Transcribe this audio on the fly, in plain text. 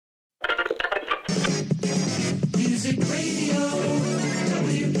Music Radio,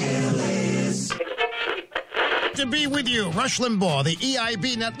 WKLAS. To be with you, Rush Limbaugh, the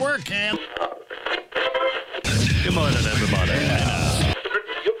EIB Network, and... Good morning, everybody.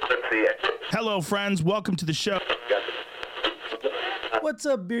 Hello, friends. Welcome to the show. What's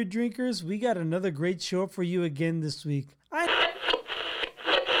up, beer drinkers? We got another great show for you again this week.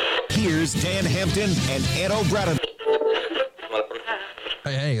 Here's Dan Hampton and Ed O'Brien.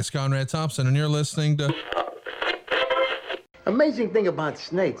 Hey, it's Conrad Thompson, and you're listening to... Amazing thing about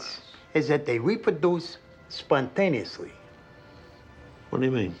snakes is that they reproduce spontaneously. What do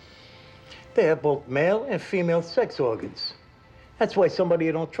you mean? They have both male and female sex organs. That's why somebody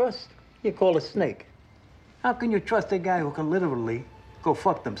you don't trust, you call a snake. How can you trust a guy who can literally go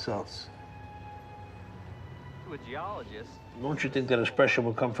fuck themselves? To a geologist. Don't you think that expression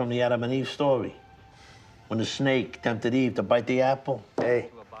would come from the Adam and Eve story? When the snake tempted Eve to bite the apple? Hey,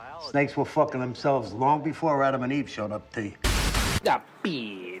 snakes were fucking themselves long before Adam and Eve showed up to you.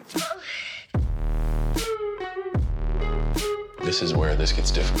 This is where this gets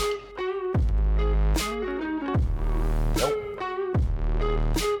difficult. Nope.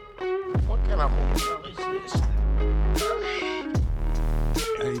 What kind of movie is this?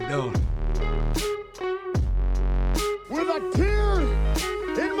 How you doing? With a tear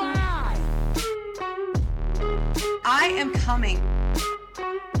in my eye. I am coming.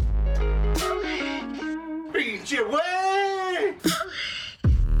 Beat your way.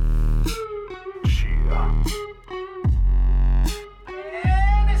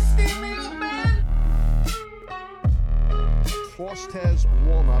 Frost has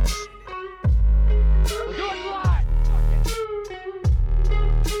walnuts. We'll do it live.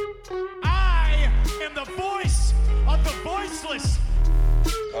 I am the voice of the voiceless.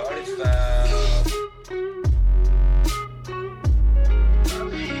 Party foul.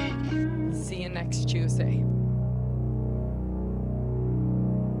 See you next Tuesday.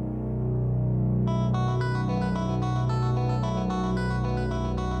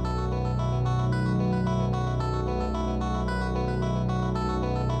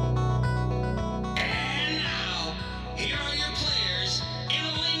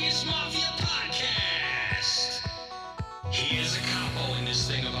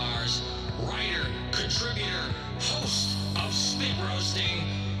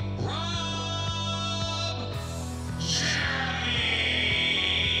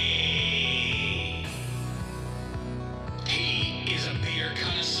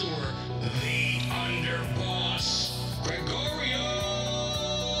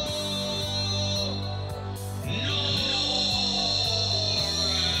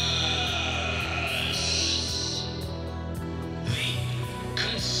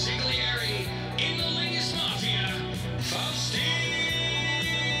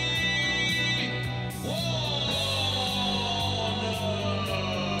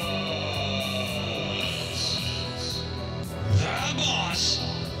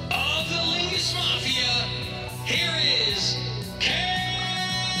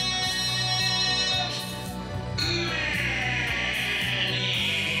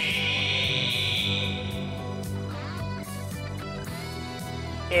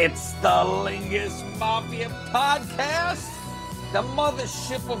 It's the Lingus Mafia Podcast, the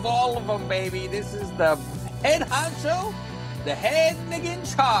mothership of all of them, baby. This is the head honcho, the head nigga in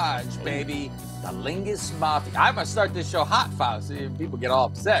charge, baby. The Lingus Mafia. I'm going to start this show hot, Faust. People get all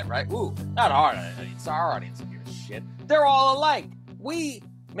upset, right? Ooh, not our audience. Our audience don't give a shit. They're all alike. We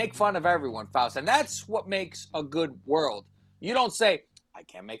make fun of everyone, Faust, and that's what makes a good world. You don't say, I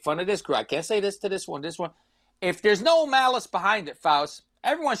can't make fun of this crew. I can't say this to this one, this one. If there's no malice behind it, Faust,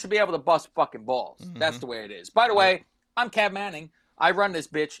 everyone should be able to bust fucking balls. Mm-hmm. That's the way it is. By the way, I'm Cab Manning. I run this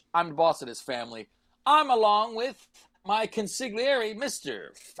bitch. I'm the boss of this family. I'm along with my consigliere,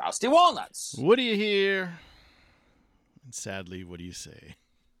 Mr. Fausty Walnuts. What do you hear? And sadly, what do you say?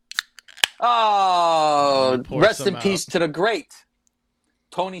 Oh, rest in peace to the great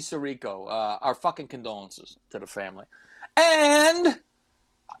Tony Sirico. Our fucking condolences to the family. And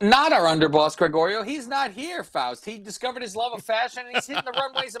not our underboss, Gregorio. He's not here, Faust. He discovered his love of fashion, and he's hitting the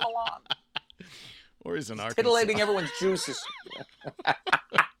runways of Milan. Or he's in Arkansas. Titillating everyone's juices.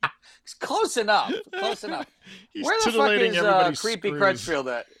 Close enough. Close enough. He's Where the fuck is Creepy screws. Crutchfield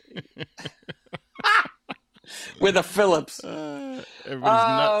at? With a Phillips. Everybody's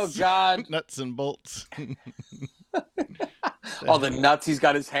nuts. God. Nuts and bolts. All the nuts he's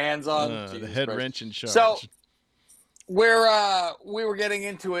got his hands on. The head Christ. wrench in charge. So, we were getting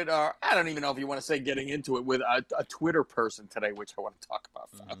into it. I don't even know if you want to say getting into it with a Twitter person today, which I want to talk about.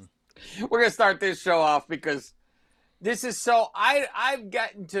 Mm-hmm. We're gonna start this show off because this is so. I've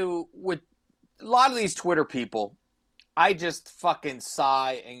gotten to with a lot of these Twitter people. I just fucking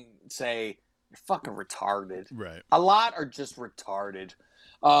sigh and say, you're fucking retarded. Right. A lot are just retarded.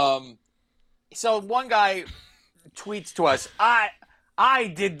 So one guy tweets to us, I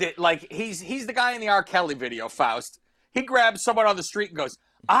did that. Like, he's the guy in the R. Kelly video, Faust. He grabs someone on the street and goes,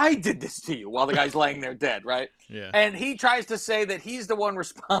 I did this to you, while the guy's laying there dead, right? Yeah. And he tries to say that he's the one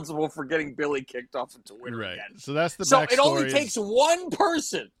responsible for getting Billy kicked off of Twitter Right. again. So that's the So backstory. it only takes one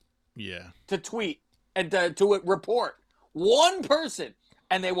person to tweet and to report. One person,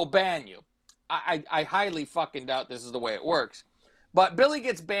 and they will ban you. I highly fucking doubt this is the way it works. But Billy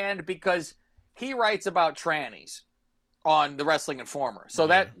gets banned because he writes about trannies on the Wrestling Informer. So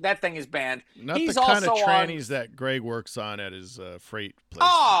that thing is banned. Not He's the kind of also trannies that Greg works on at his freight place.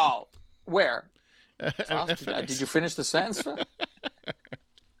 Oh! Where? Did you finish the sentence?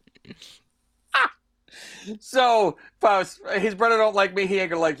 So, Faust, his brother don't like me, he ain't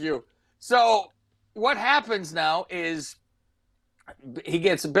gonna like you. So, what happens now is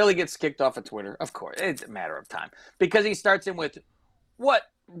Billy gets kicked off of Twitter. Of course, it's a matter of time. Because he starts in with, what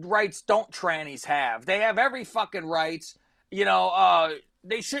rights don't trannies have? They have every fucking rights. You know,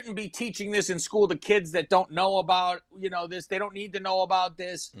 they shouldn't be teaching this in school to kids that don't know about, this. They don't need to know about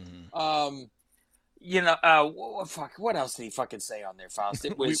this. Mm-hmm. Fuck. What else did he fucking say on there, Faust?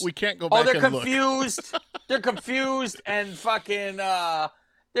 It was we can't go back. They're and confused. Look. They're confused and fucking.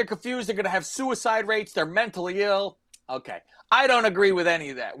 They're confused. They're gonna have suicide rates. They're mentally ill. Okay, I don't agree with any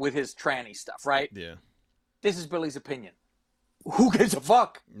of that with his tranny stuff. Right? Yeah. This is Billy's opinion. Who gives a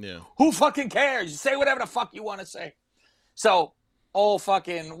fuck? Yeah. Who fucking cares? You say whatever the fuck you want to say. So,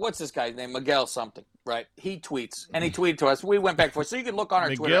 what's this guy's name? Miguel something, right? He tweets, and he tweeted to us. We went back and forth, so you can look on our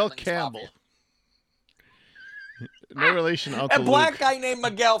Twitter. Miguel Campbell. No relation to Uncle Luke. A black Luke. guy named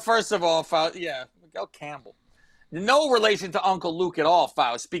Miguel, first of all, Faust. Yeah, Miguel Campbell. No relation to Uncle Luke at all,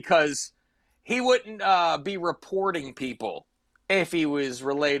 Faust, because he wouldn't be reporting people if he was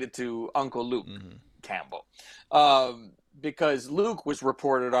related to Uncle Luke Campbell. Because Luke was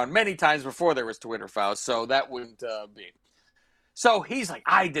reported on many times before there was Twitter, Faust, so that wouldn't be. So he's like,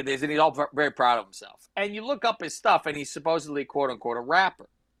 I did this, and he's all very proud of himself. And you look up his stuff, and he's supposedly, quote-unquote, a rapper.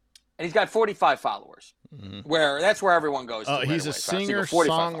 And he's got 45 followers, that's where everyone goes to. He's a singer,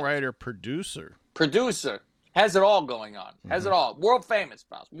 songwriter, producer. Producer. Has it all going on. Has it all. World famous,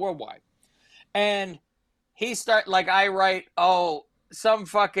 Faust, worldwide. And he I write, some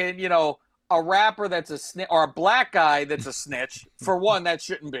fucking, a rapper that's a snitch, or a black guy that's a snitch. For one, that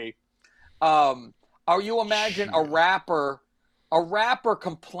shouldn't be. You imagine a rapper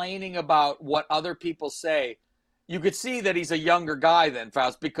complaining about what other people say. You could see that he's a younger guy then,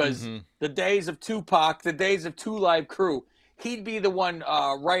 Faust, because the days of Tupac, the days of Two Live Crew, he'd be the one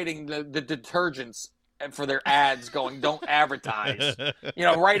writing the detergents for their ads going, don't advertise.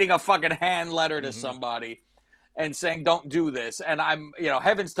 Writing a fucking hand letter to somebody and saying, don't do this. And I'm,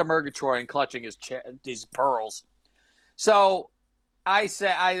 heavens to Murgatroyd and clutching his pearls. So I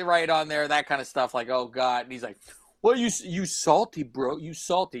write on there that kind of stuff like, oh, God. And he's like, well, you salty, bro. You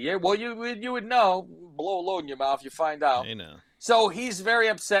salty. Yeah, well, you would know. Blow a load in your mouth. You find out. I know. So he's very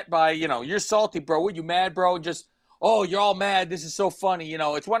upset by, you're salty, bro. What, you mad, bro? Just, you're all mad. This is so funny.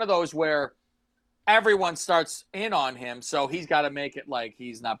 It's one of those where everyone starts in on him. So he's got to make it like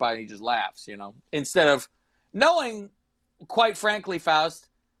he's not biting. He just laughs, instead of knowing, quite frankly, Faust,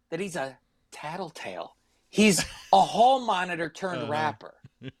 that he's a tattletale. He's a hall monitor turned rapper.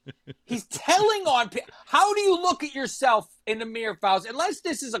 He's telling on people. How do you look at yourself in the mirror, Faust? Unless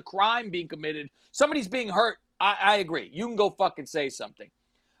this is a crime being committed, somebody's being hurt, I agree. You can go fucking say something.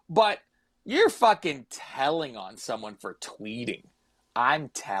 But you're fucking telling on someone for tweeting. I'm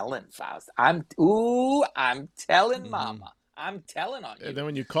telling, Faust. I'm telling mama. I'm telling on you. And then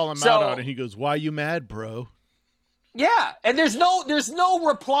when you call him out on it, he goes, why you mad, bro? Yeah, and there's no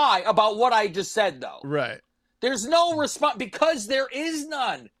reply about what I just said, though. Right. There's no response because there is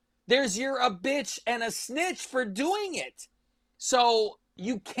none. There's you're a bitch and a snitch for doing it. So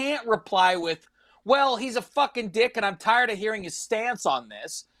you can't reply with, well, he's a fucking dick and I'm tired of hearing his stance on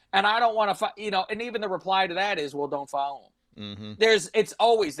this and I don't want to, and even the reply to that is, well, don't follow him. It's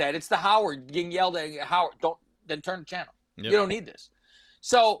always that. It's the Howard getting yelled at. Howard, then turn the channel. Yep. You don't need this.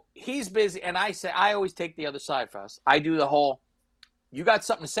 So he's busy. And I always take the other side, Faust. I do the whole, you got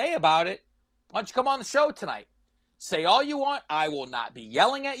something to say about it. Why don't you come on the show tonight? Say all you want. I will not be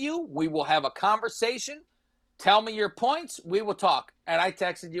yelling at you. We will have a conversation. Tell me your points. We will talk. And I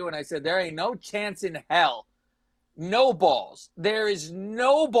texted you and I said, there ain't no chance in hell. No balls. There is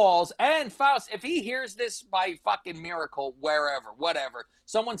no balls. And Faust, if he hears this by fucking miracle, wherever, whatever,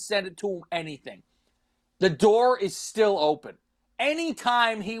 someone send it to him, anything. The door is still open.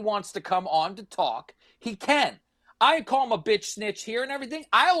 Anytime he wants to come on to talk, he can. I call him a bitch snitch here and everything.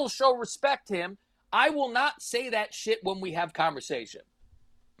 I will show respect to him. I will not say that shit when we have conversation.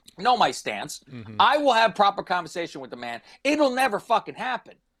 Know my stance. Mm-hmm. I will have proper conversation with the man. It'll never fucking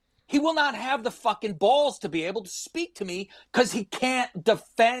happen. He will not have the fucking balls to be able to speak to me because he can't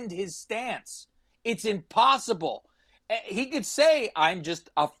defend his stance. It's impossible. He could say, I'm just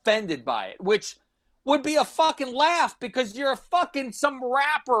offended by it, which would be a fucking laugh because you're a fucking some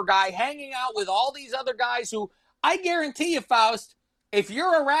rapper guy hanging out with all these other guys who, I guarantee you, Faust, if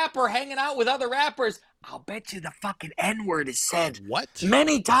you're a rapper hanging out with other rappers, I'll bet you the fucking N-word is said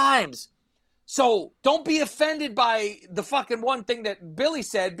many times. So don't be offended by the fucking one thing that Billy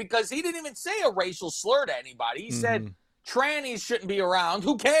said because he didn't even say a racial slur to anybody. He said trannies shouldn't be around.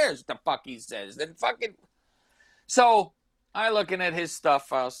 Who cares what the fuck he says? Then fucking... So I looking at his stuff,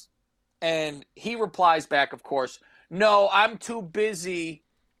 Faust, and he replies back, of course, no, I'm too busy.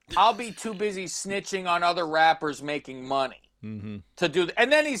 I'll be too busy snitching on other rappers making money to do that.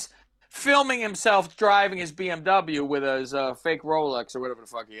 And then he's filming himself driving his BMW with his fake Rolex or whatever the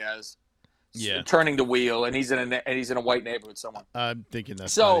fuck he has. Yeah, turning the wheel, and he's in a white neighborhood somewhere. I'm thinking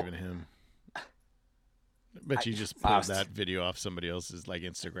that's not even him. But you just pulled that video off somebody else's like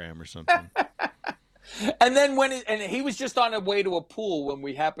Instagram or something. And then and he was just on a way to a pool when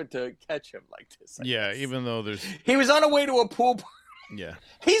we happened to catch him like this. I guess. Even though he was on a way to a pool. Yeah,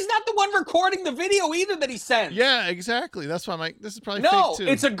 he's not the one recording the video either that he sends. Yeah, exactly. That's why I'm like, this is probably fake too.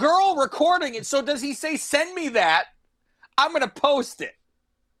 It's a girl recording it. So does he say, "Send me that"? I'm gonna post it.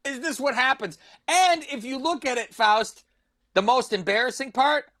 Is this what happens? And if you look at it, Faust, the most embarrassing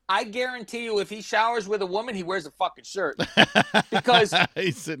part, I guarantee you if he showers with a woman, he wears a fucking shirt. Because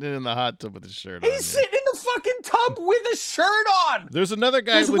he's sitting in the hot tub with his shirt on. He's sitting in the fucking tub with a shirt on. There's another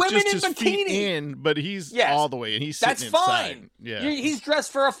guy with just his feet in, but he's all the way, and he's sitting inside. That's fine. Yeah. He's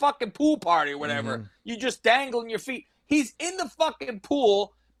dressed for a fucking pool party or whatever. You just dangling your feet. He's in the fucking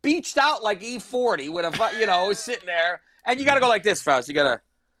pool, beached out like E40 with a, sitting there. And you got to go like this, Faust. You got to.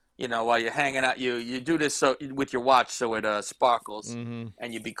 While you're hanging out, you do this with your watch so it sparkles, and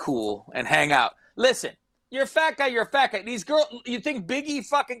you be cool and hang out. Listen, you're a fat guy. You're a fat guy. These girls, you think Biggie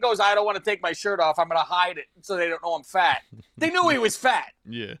fucking goes, I don't want to take my shirt off. I'm going to hide it so they don't know I'm fat. They knew he was fat.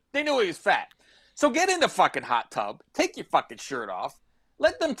 Yeah. They knew he was fat. So get in the fucking hot tub. Take your fucking shirt off.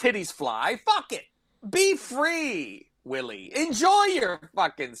 Let them titties fly. Fuck it. Be free, Willie. Enjoy your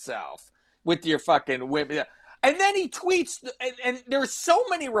fucking self with your fucking women. And then he tweets, and there's so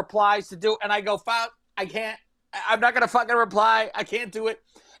many replies to do, and I go, I can't. I'm not going to fucking reply. I can't do it.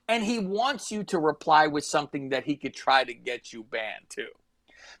 And he wants you to reply with something that he could try to get you banned too.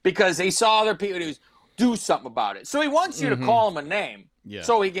 Because he saw other people who do something about it. So he wants you to call him a name. Yeah.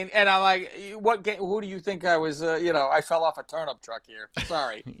 So he can, and I'm like, who do you think I was, I fell off a turnip truck here.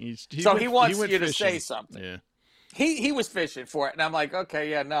 Sorry. He wants you to say something. Yeah. He was fishing for it, and I'm like,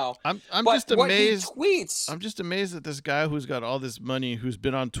 okay, yeah, no. I'm just amazed. I'm just amazed at this guy who's got all this money, who's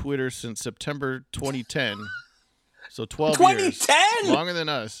been on Twitter since September 2010. So 12 years. 2010? Longer than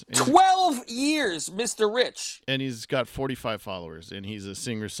us. And 12 years, Mr. Rich. And he's got 45 followers, and he's a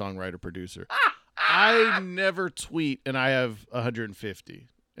singer, songwriter, producer. I never tweet, and I have 150.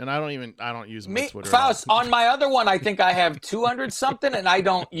 And I don't use my Twitter. Faust, on my other one, I think I have 200 something, and I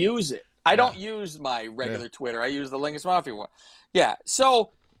don't use it. I don't use my regular Twitter. I use the Lingus Mafia one. Yeah. So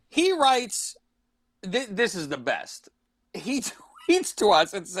he writes, this is the best. He tweets to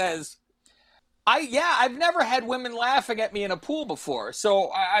us and says, I've never had women laughing at me in a pool before. So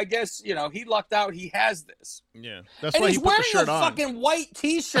I guess, he lucked out. He has this. Yeah. That's why he put the shirt on. And he's wearing a fucking white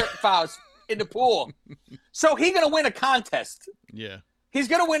T-shirt, Faust, in the pool. So he's going to win a contest. Yeah. He's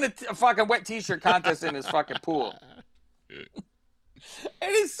going to win a fucking wet T-shirt contest in his fucking pool. And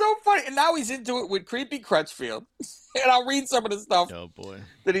it's so funny. And now he's into it with Creepy Crutchfield. And I'll read some of the stuff. Oh, boy.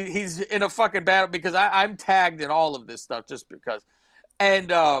 That he's in a fucking battle because I'm tagged in all of this stuff just because. And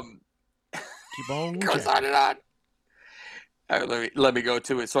keep on goes on and on. All right, let me go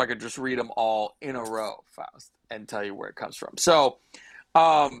to it so I can just read them all in a row, Faust, and tell you where it comes from. So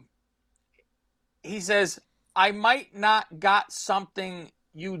he says, I might not got something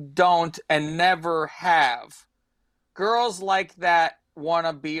you don't and never have. Girls like that want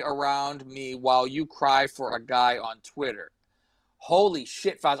to be around me while you cry for a guy on Twitter. Holy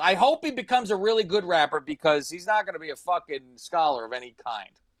shit, Faust. I hope he becomes a really good rapper because he's not going to be a fucking scholar of any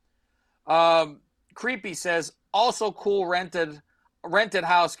kind. Creepy says, also cool rented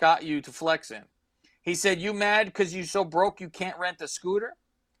house got you to flex in. He said, you mad because you so broke you can't rent a scooter?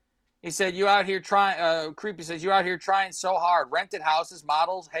 He said, you out here trying, Creepy says, you out here trying so hard. Rented houses,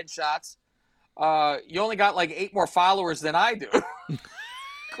 models, headshots. You only got like 8 more followers than I do.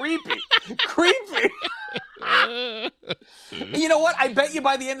 Creepy. You know what? I bet you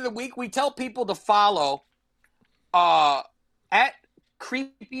by the end of the week, we tell people to follow at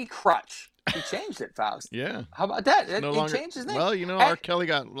Creepy Crutch. He changed it, Faust. Yeah. How about that? No He longer, changed his name. Well, R. Kelly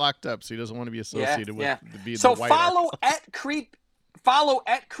got locked up, so he doesn't want to be associated with the So white follow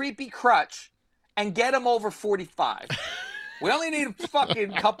at Creepy Crutch and get him over 45. We only need a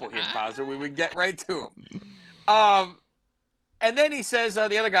fucking couple here, Faust. We would get right to him. And then he says,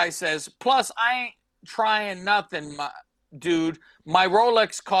 the other guy says, plus I ain't trying nothing, dude. My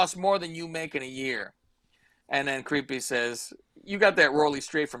Rolex costs more than you make in a year. And then Creepy says, you got that Rollie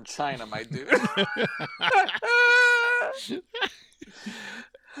straight from China, my dude.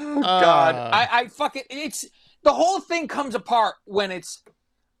 Oh, God. I fucking, it's, the whole thing comes apart when it's,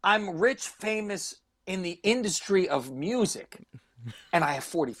 I'm rich, famous in the industry of music, and I have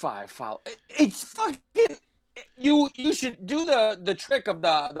 45 followers. It's fucking, you should do the trick of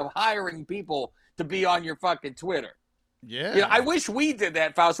the hiring people to be on your fucking Twitter. Yeah. I wish we did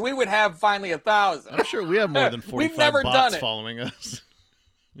that, Faust. We would have finally 1,000. I'm sure we have more than 45 We've never bots done it. following us.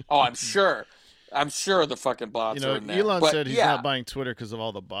 Oh, I'm sure. I'm sure the fucking bots are in there. Elon But, said he's yeah, not buying Twitter because of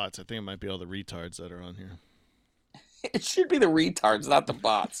all the bots. I think it might be all the retards that are on here. It should be the retards, not the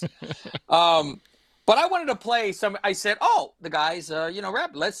bots. But I wanted to play some. I said, oh, the guy's,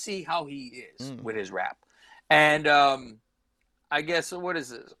 rap. Let's see how he is with his rap. And I guess, what is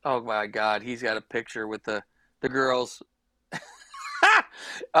this? Oh, my God. He's got a picture with the girls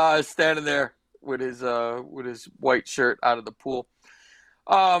standing there with his white shirt out of the pool.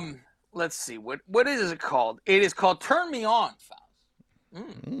 Let's see. What is it called? It is called Turn Me On, Faust.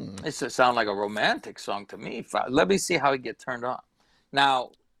 This does sound like a romantic song to me. Let me see how he get turned on. Now,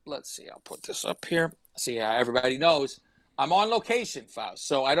 let's see. I'll put this up here. See how everybody knows I'm on location, Faust.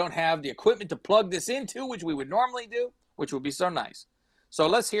 So I don't have the equipment to plug this into, which we would normally do, which would be so nice. So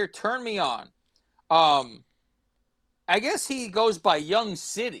let's hear Turn Me On. I guess he goes by Young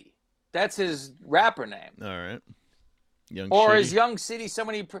City. That's his rapper name. All right. Or is Young City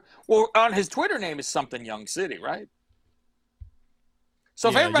somebody? Well, on his Twitter name is something Young City, right? So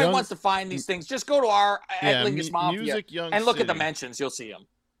if everybody wants to find these things, just go to our at Lingus Mafia and look at the mentions. You'll see them.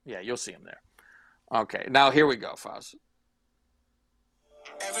 Yeah, you'll see them there. Okay, now here we go, Faust.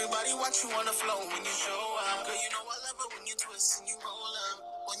 Everybody watch you on the floor when you show up. Girl, you know I love it when you twist and you roll up.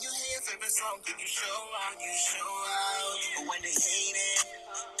 When you hear your favorite song, can you show out? You show out. But when they hate it,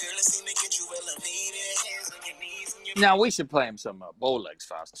 girl, it seem to get you elevated. Hands on your knees and your... Now we should play him some Bowlegs,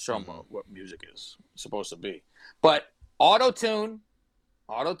 Faust, to show him what music is supposed to be. But auto-tune,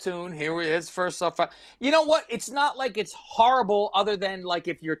 here is first stuff. You know what? It's not like it's horrible other than like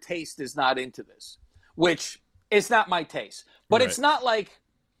if your taste is not into this, which is not my taste. But it's not like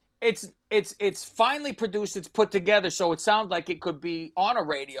it's finely produced, it's put together, so it sounds like it could be on a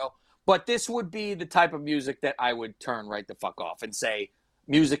radio, but this would be the type of music that I would turn right the fuck off and say,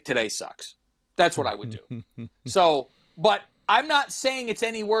 music today sucks. That's what I would do. So, but I'm not saying it's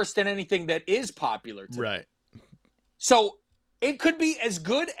any worse than anything that is popular today. Right. So it could be as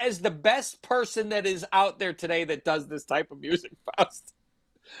good as the best person that is out there today that does this type of music, Faust.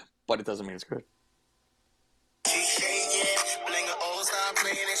 But it doesn't mean it's good.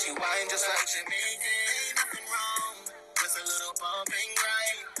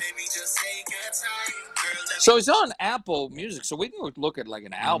 So he's on Apple Music, so we can look at like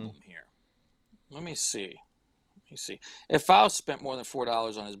an album here. Let me see. If Faust spent more than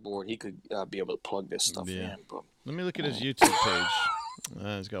 $4 on his board, he could be able to plug this stuff in. But, let me look at his YouTube page.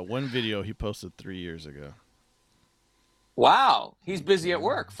 He's got one video he posted 3 years ago. Wow, he's busy at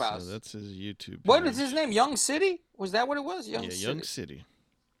work, Faust. So that's his YouTube page. What is his name? Young City? Was that what it was? Young City.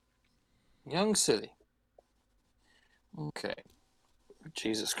 Young City. Okay.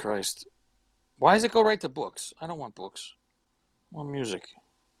 Jesus Christ. Why does it go right to books? I don't want books. I want music.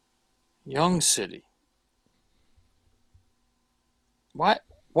 Young City. Why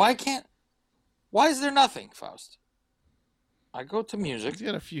is there nothing, Faust? I go to music. He's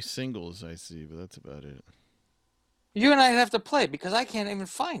got a few singles I see, but that's about it. You and I have to play because I can't even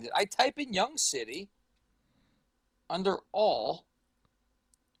find it. I type in Young City under all,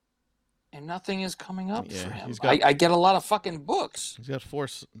 and nothing is coming up for him. I get a lot of fucking books. He's got 4.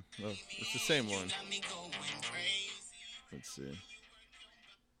 It's the same one. Let's see.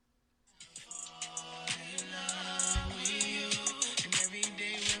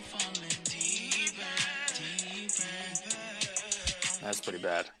 That's pretty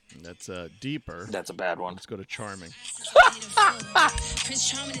bad. That's Deeper. That's a bad one. Let's go to Charming. Prince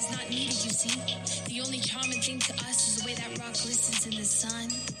Charming is not needed, you see. The only charming thing to us is the way that rock glistens in the sun.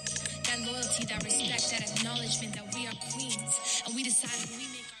 That loyalty, that respect, that acknowledgement that we are queens. And we decide who we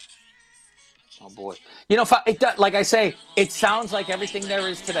make our Oh boy. You know, like I say, it sounds like everything there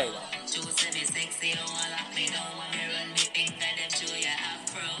is today, though.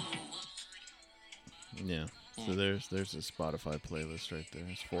 Yeah. So there's a Spotify playlist right there.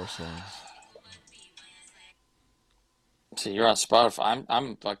 It's 4 songs. See, you're on Spotify.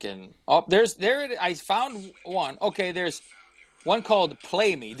 I'm fucking. Oh, I found one. Okay, there's one called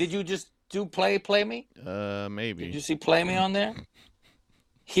 "Play Me." Did you just do "Play Me"? Maybe. Did you see "Play Me" on there?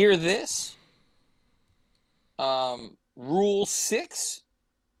 Hear this. Rule 6.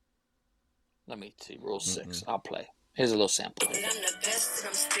 Let me see. Rule 6. I'll play. Here's a little sample.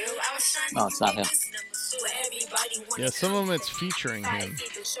 No, it's not him. Yeah, some of them it's featuring him.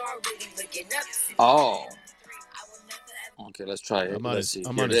 Oh. Okay, let's try it. I'm on his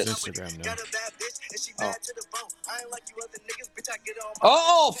Instagram now.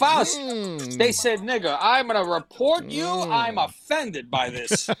 Oh, Faust. They said, nigga, I'm going to report you. I'm offended by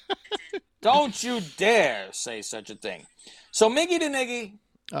this. Don't you dare say such a thing. So, Miggy the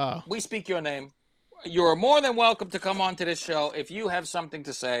Niggy, we speak your name. You are more than welcome to come on to this show if you have something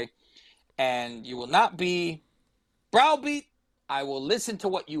to say, and you will not be browbeat. I will listen to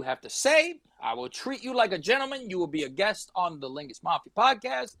what you have to say. I will treat you like a gentleman. You will be a guest on the Lingus Mafia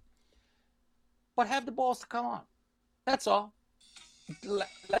podcast. But have the balls to come on. That's all.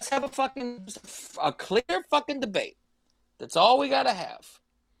 Let's have a clear fucking debate. That's all we got to have.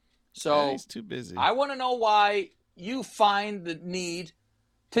 So yeah, he's too busy. I want to know why you find the need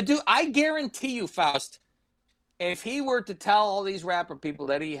to do. I guarantee you, Faust, if he were to tell all these rapper people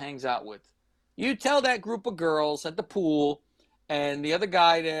that he hangs out with, you tell that group of girls at the pool and the other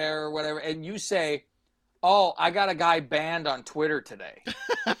guy there or whatever, and you say, oh, I got a guy banned on Twitter today.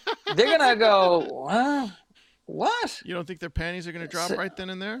 They're going to go, what? You don't think their panties are going to drop right then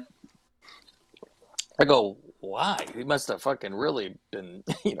and there? I go, why? He must have fucking really been,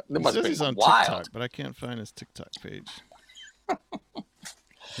 there must have been he's on wild. TikTok, but I can't find his TikTok page.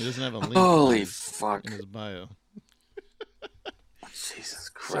 He doesn't have a link Holy fuck. in his bio. Jesus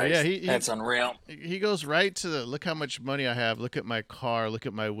Christ. So, yeah, that's unreal. He goes right to the, look how much money I have, look at my car, look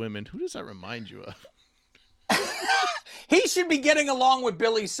at my women. Who does that remind you of? He should be getting along with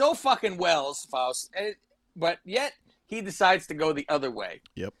Billy so fucking well, Faust. But yet, he decides to go the other way.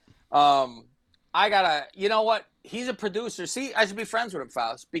 Yep. You know what? He's a producer. See, I should be friends with him,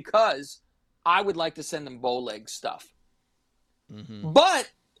 Faust, because I would like to send him Bowleg stuff. Mm-hmm.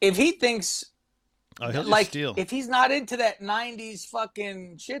 But if he thinks, he'll just steal. If he's not into that 90s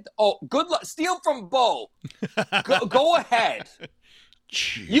fucking shit, good luck. Steal from Bo. Go ahead.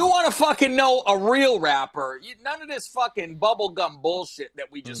 You want to fucking know a real rapper. None of this fucking bubblegum bullshit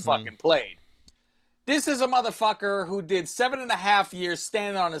that we just fucking played. This is a motherfucker who did 7.5 years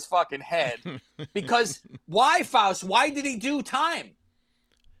standing on his fucking head. Because why, Faust? Why did he do time?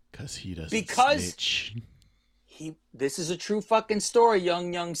 Because he doesn't snitch. This is a true fucking story,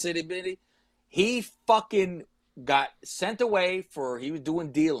 young city bitty. He fucking got sent away he was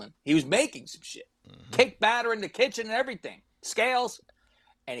doing dealing. He was making some shit. Kick batter in the kitchen and everything. Scales.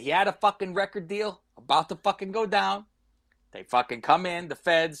 And he had a fucking record deal about to fucking go down. They fucking come in, the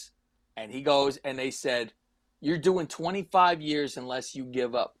feds, and he goes, and they said, you're doing 25 years unless you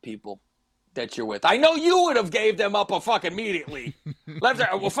give up people that you're with. I know you would have gave them up fucking immediately.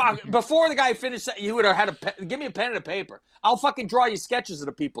 Before the guy finished, you would have had give me a pen and a paper. I'll fucking draw you sketches of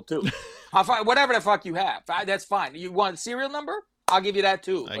the people, too. Whatever the fuck you have. That's fine. You want a serial number? I'll give you that,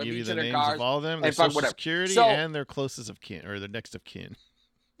 too. I'll give you the names of all of them, their social security, and their closest of kin, or their next of kin.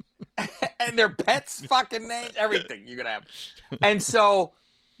 And their pets' fucking names, everything you're going to have. And so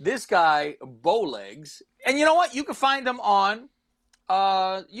this guy, Bowlegs, and you know what? You can find him on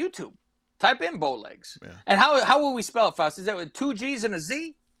YouTube. Type in Bowlegs. Yeah. And how will we spell it, Faust? Is that with 2 G's and a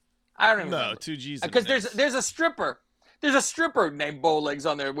Z? I don't even remember. 2 G's. Because there's a stripper. There's a stripper named Bowlegs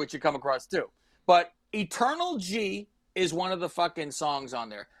on there, which you come across too. But Eternal G is one of the fucking songs on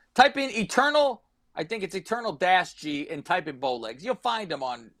there. Type in Eternal, I think it's Eternal-G, and type in Bowlegs. You'll find him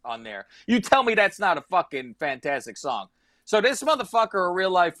on there. You tell me that's not a fucking fantastic song. So this motherfucker, a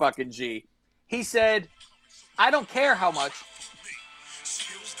real life fucking G, he said, I don't care how much.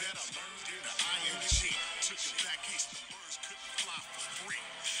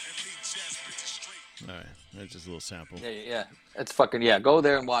 All right, that's just a little sample. Yeah. It's fucking, go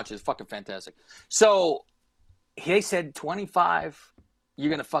there and watch it. It's fucking fantastic. So he said 25 you're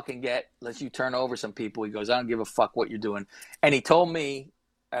going to fucking get, unless you turn over some people. He goes, I don't give a fuck what you're doing. And he told me,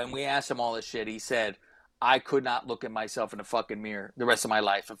 and we asked him all this shit, he said, I could not look at myself in the fucking mirror the rest of my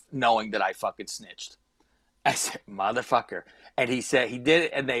life of knowing that I fucking snitched. I said, motherfucker. And he said he did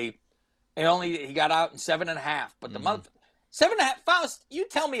it, and he got out in 7.5. But the month, 7.5, Faust, you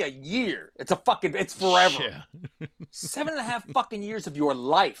tell me a year. It's forever. Yeah. 7.5 fucking years of your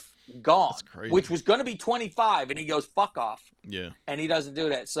life gone. That's crazy. Which was going to be 25, and he goes, fuck off. Yeah. And he doesn't do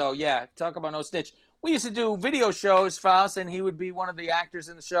that. So, yeah, talk about no snitch. We used to do video shows, Faust, and he would be one of the actors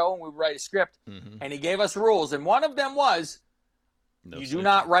in the show, and we would write a script. Mm-hmm. And he gave us rules, and one of them was, you do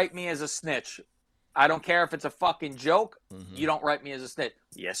not write me as a snitch. I don't care if it's a fucking joke. Mm-hmm. You don't write me as a snitch.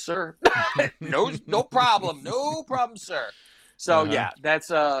 Yes, sir. No problem. No problem, sir. So, yeah, that's,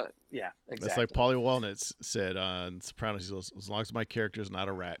 yeah, exactly. That's like Paulie Walnuts said on Sopranos. He goes, as long as my character's not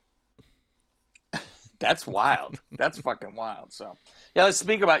a rat. That's wild. That's fucking wild. So, yeah, let's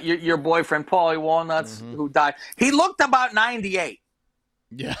speak about your boyfriend, Paulie Walnuts, who died. He looked about 98.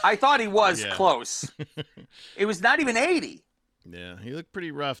 Yeah. I thought he was close. It was not even 80. Yeah, he looked pretty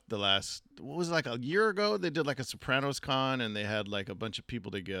rough what was it, like a year ago? They did like a Sopranos con, and they had like a bunch of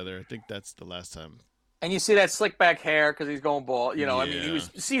people together. I think that's the last time. And you see that slick back hair because he's going bald. You know, I mean, he was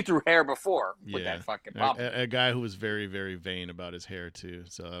see-through hair before with that fucking pop. A guy who was very, very vain about his hair, too.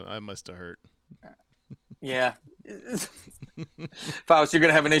 So I must have hurt. Yeah. Faust, you're going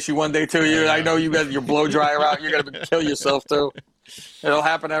to have an issue one day, too. I know you got your blow dryer out. You're going to kill yourself, too. It'll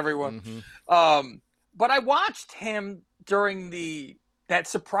happen to everyone. Mm-hmm. But I watched him during that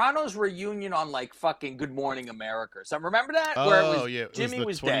Sopranos reunion on like fucking Good Morning America. So remember that? Where Jimmy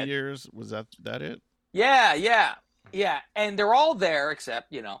was 20 dead. years. Was that it? Yeah. And they're all there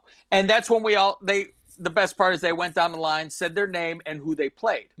except, and that's when the best part is they went down the line, said their name and who they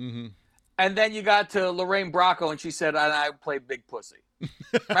played. Mm-hmm. And then you got to Lorraine Bracco and she said, and I played Big Pussy.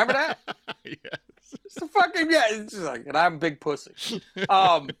 Remember that? Yes. It's fucking, it's just like, and I'm Big Pussy.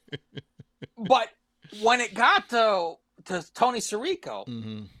 But when it got to Tony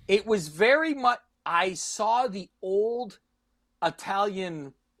Sirico, it was very much, I saw the old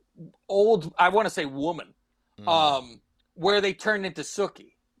Italian, I want to say woman, where they turned into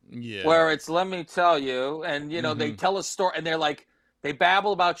Sookie. Yeah. Where it's, let me tell you, and, they tell a story, and they're like, they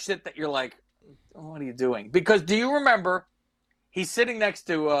babble about shit that you're like, what are you doing? Because do you remember, he's sitting next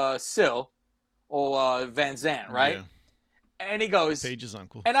to Syl, or Van Zandt, right? Yeah. And he goes, Paige's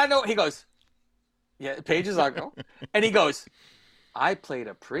uncle. And I know, he goes, yeah, Paige's uncle. And he goes, I played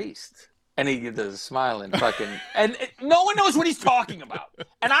a priest. And he does a smile and fucking, and no one knows what he's talking about.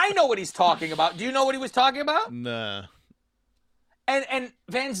 And I know what he's talking about. Do you know what he was talking about? Nah. And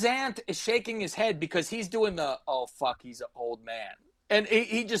Van Zandt is shaking his head because he's doing oh fuck, he's an old man. And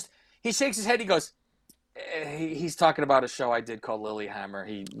he shakes his head. He goes, he's talking about a show I did called Lilyhammer.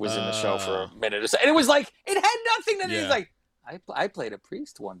 He was in the show for a minute or so. And it was like, it had nothing to do. He's like, I played a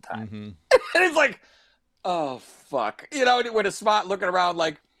priest one time. Mm-hmm. And it's like, oh fuck. With a smile looking around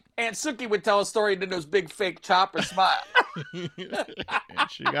like, Aunt Sookie would tell a story and then those big fake chopper smile. And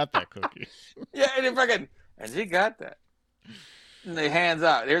she got that cookie. Yeah, and she got that. And they hands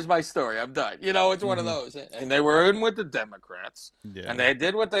out. Here's my story. I'm done. It's one of those. And they were in with the Democrats. Yeah. And they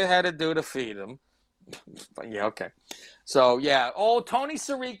did what they had to do to feed them. But yeah, okay. So, yeah. Oh, Tony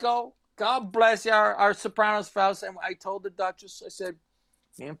Sirico. God bless you, our Sopranos Faust. And I told the Duchess, I said,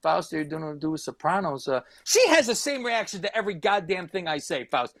 me and Faust are going to do a Sopranos. She has the same reaction to every goddamn thing I say,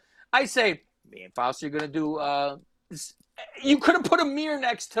 Faust. I say, me and Faust are going to do... you could have put a mirror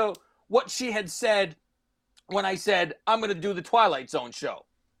next to what she had said when I said, I'm going to do the Twilight Zone show.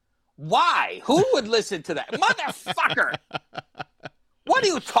 Why? Who would listen to that? Motherfucker! What are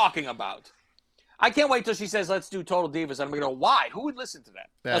you talking about? I can't wait till she says, let's do Total Divas. And I'm going to go, why? Who would listen to that?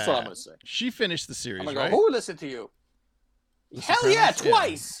 That's what I'm going to say. She finished the series, I'm going to go, who would listen to you? Hell yeah,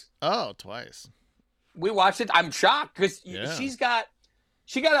 twice. Yeah. Oh, twice. We watched it. I'm shocked because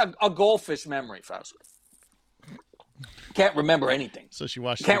she got a goldfish memory, Faust. Can't remember anything. So she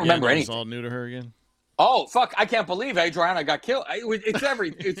watched Can't it remember again. anything. It's all new to her again? Oh, fuck. I can't believe Adriana got killed.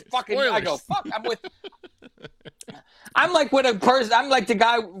 It's fucking, Spoilers. I go, fuck. I'm like with a person, I'm like the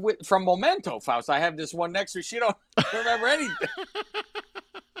guy from Memento, Faust. I have this one next to her. She don't remember anything.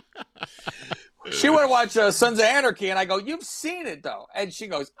 She would watch Sons of Anarchy, and I go, you've seen it, though. And she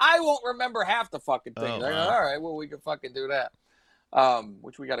goes, I won't remember half the fucking thing. Oh, I go, wow. all right, well, we can fucking do that.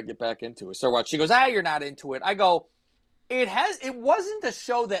 Which we got to get back into. So what? She goes, you're not into it. I go, it wasn't a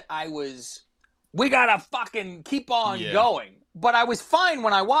show that we got to fucking keep on going. But I was fine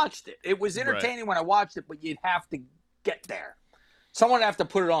when I watched it. It was entertaining when I watched it, but you'd have to get there. Someone would have to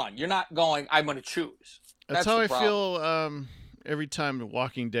put it on. You're not going, I'm going to choose. That's how I feel every time The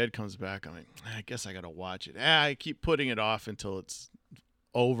Walking Dead comes back. I'm like, I guess I got to watch it. I keep putting it off until it's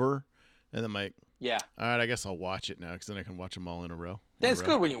over. And then I'm like, yeah, all right, I guess I'll watch it now because then I can watch them all in a row. That's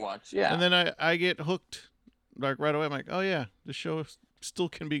good when you watch, yeah. And then I get hooked like right away. I'm like, oh, yeah, the show still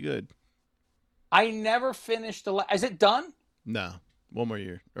can be good. I never finished is it done? No, one more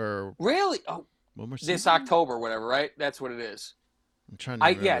year or really? Oh, one more this season? October, whatever, right? That's what it is. I'm trying to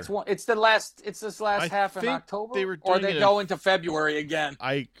remember. Yeah, it's this last half in think October, they were or doing they it go into February again.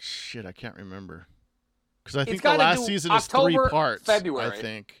 I can't remember because I think the gotta last do season October, is 3 parts. February. I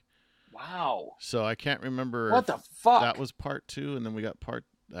think. Wow. So I can't remember. What the fuck? That was part 2, and then we got part.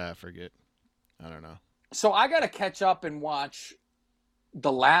 I forget. I don't know. So I got to catch up and watch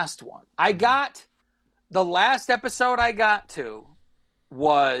the last one. I got the last episode I got to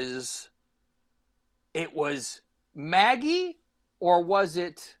was Maggie, or was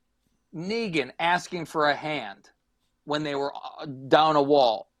it Negan asking for a hand when they were down a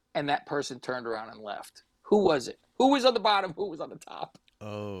wall and that person turned around and left? Who was it? Who was on the bottom? Who was on the top?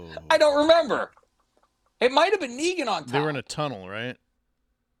 Oh. I don't remember. It might have been Negan on top. They were in a tunnel, right?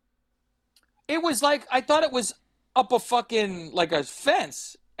 It was like, I thought it was up a fucking, like a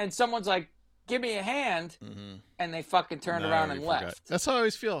fence, and someone's like, give me a hand, and they fucking turned around and left. That's how I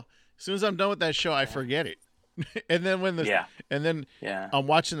always feel. As soon as I'm done with that show, I forget it. And then I'm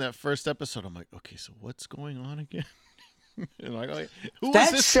watching that first episode, I'm like, okay, so what's going on again? And I'm like, who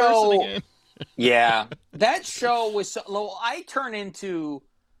is this person again? Yeah, that show was I turn into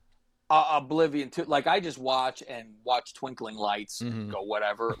oblivion to, like, I just watch Twinkling Lights and go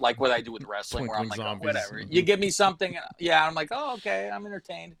whatever, like what I do with wrestling, where I'm like, oh, whatever. You give me something, I'm like, oh, okay, I'm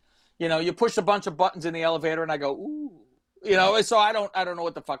entertained. You know, you push a bunch of buttons in the elevator, and I go, ooh, you know. So I don't know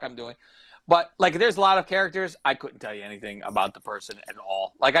what the fuck I'm doing. But, like, there's a lot of characters. I couldn't tell you anything about the person at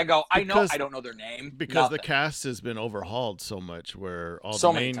all. Like, I go, I don't know their name. Because the cast has been overhauled so much, where all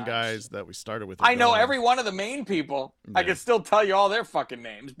so the main guys that we started with. I know every one of the main people. Yeah. I can still tell you all their fucking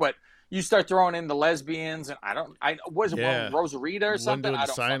names. But you start throwing in the lesbians, and was it one Rosarita or something? I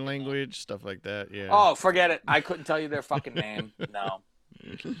don't sign language, stuff like that. Yeah. Oh, forget it. I couldn't tell you their fucking name. No.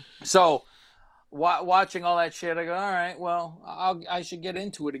 So, watching all that shit, I go, all right, well, I should get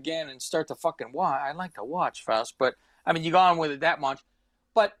into it again and start to fucking watch. I like to watch fast, but I mean, you go on with it that much.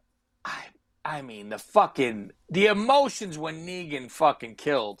 But I mean, the emotions when Negan fucking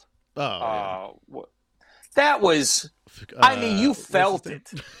killed. Oh, that was. I mean, you felt it.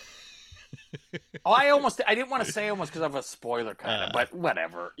 I didn't want to say almost because of a spoiler kind of, but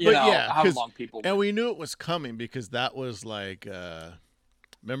whatever. You know how long people. And we knew it was coming because that was like.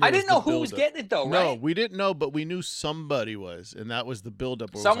 Remember, I didn't know who was getting it though, right? No, we didn't know, but we knew somebody was, and that was the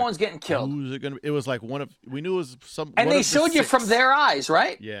buildup. Someone's getting killed. Who's it gonna be? It was like one of. We knew it was some. And they showed you from their eyes,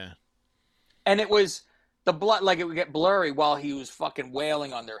 right? Yeah. And it was the blood, like it would get blurry while he was fucking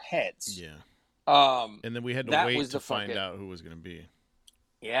wailing on their heads. Yeah. And then we had to wait to find out who was gonna be.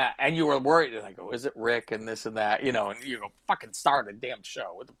 Yeah, and you were worried, like, oh, is it Rick and this and that, you know? And you go, fucking start a damn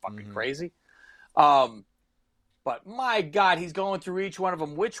show. What the fucking crazy? But my God, he's going through each one of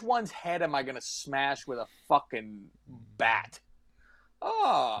them. Which one's head am I going to smash with a fucking bat?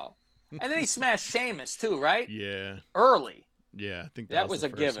 Oh. And then he smashed Sheamus too, right? Yeah. Early. Yeah, I think that was a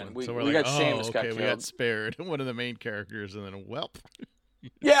given. We got Sheamus got killed. We got spared. One of the main characters, and then Welp.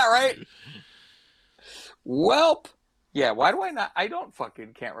 Yeah, right? Welp. Yeah, why do I not? I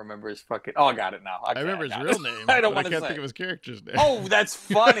can't remember his fucking. Oh, I got it now. I remember his real name. I don't want to I can't think of his character's name. Oh, that's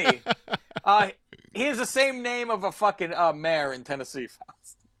funny. He has the same name of a fucking mayor in Tennessee.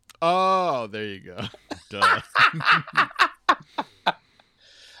 Oh, there you go. Duh.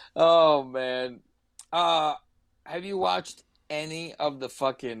 Oh, man. Have you watched any of the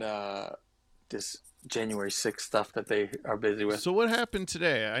fucking this January 6th stuff that they are busy with? So what happened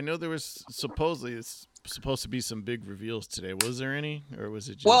today? I know there was supposed to be some big reveals today. Was there any, or was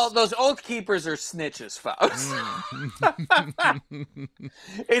it just... Well, those Oath Keepers are snitches, folks.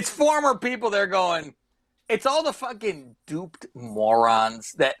 It's former people. They're going, it's all the fucking duped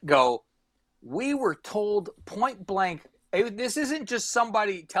morons that go, we were told point blank, this isn't just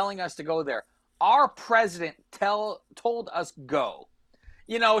somebody telling us to go there. Our president told us go.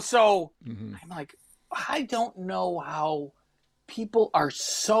 You know, so I'm like, I don't know how people are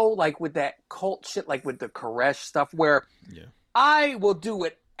so, like, with that cult shit, like with the Koresh stuff, where I will do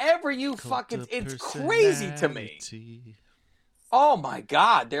whatever you fucking... It's crazy to me. Oh, my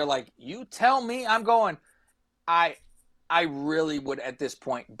God. They're like, you tell me. I'm going... I really would, at this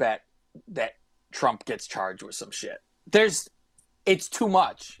point, bet that Trump gets charged with some shit. It's too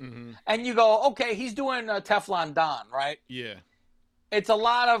much. And you go, okay, he's doing Teflon Don, right? Yeah. It's a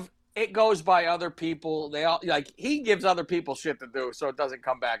lot of... It goes by other people. They all, like, he gives other people shit to do, so it doesn't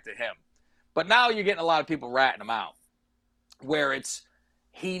come back to him. But now you're getting a lot of people ratting him out, where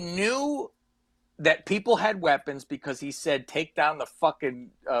he knew that people had weapons because he said, take down the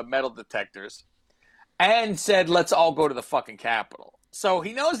fucking metal detectors, and said, let's all go to the fucking Capitol. So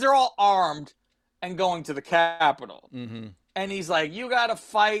he knows they're all armed and going to the Capitol. and he's like, you got to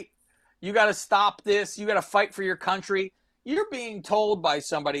fight. You got to stop this. You got to fight for your country. You're being told by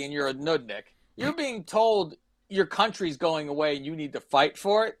somebody, and you're a nudnik. You're being told your country's going away and you need to fight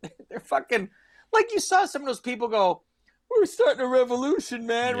for it. They're fucking, like you saw some of those people go, we're starting a revolution,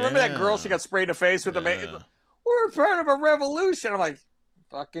 man. Remember that girl, she got sprayed in the face with we're part of a revolution. I'm like,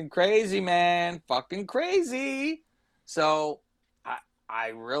 fucking crazy, man. Fucking crazy. So I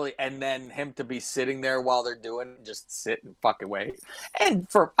really, and then him to be sitting there while they're doing it, just sit and fucking wait. And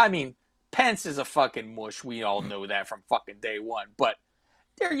Pence is a fucking mush. We all know that from fucking day one. But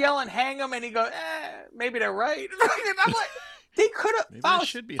they're yelling, hang him, and he goes, maybe they're right. I'm like, they could have.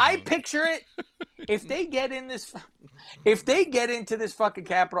 I picture it. If they get into this fucking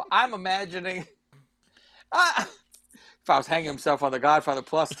Capitol, I'm imagining. Faust hanging himself on the Godfather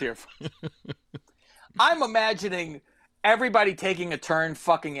Plus tier. I'm imagining everybody taking a turn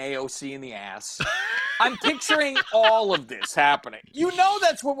fucking AOC in the ass. I'm picturing all of this happening. You know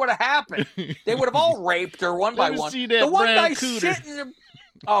that's what would have happened. They would have all raped her one by one. The one guy shitting.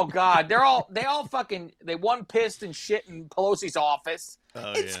 Oh God, they one pissed and shit in Pelosi's office.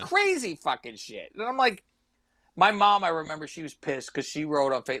 It's crazy fucking shit. And I'm like, my mom, I remember she was pissed because she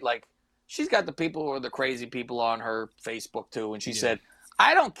wrote on Facebook, like, she's got the people who are the crazy people on her Facebook too, and she said,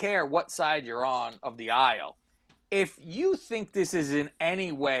 I don't care what side you're on of the aisle. If you think this is in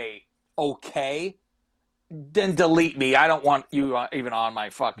any way okay, then delete me. I don't want you even on my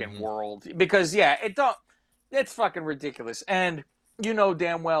fucking world. Because, it's fucking ridiculous. And you know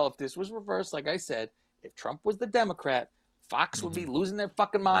damn well if this was reversed, like I said, if Trump was the Democrat, Fox would be losing their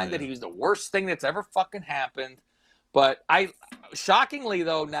fucking mind that he was the worst thing that's ever fucking happened. But shockingly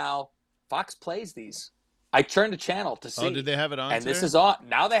though, now Fox plays these. I turned the channel to see. Oh, did they have it on? And this is on.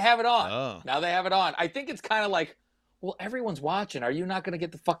 Now they have it on. Oh. Now they have it on. I think it's kind of like, well, everyone's watching. Are you not going to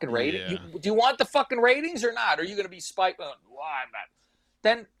get the fucking rating? Yeah. Do you want the fucking ratings or not? Are you going to be spiked? Well, I'm not.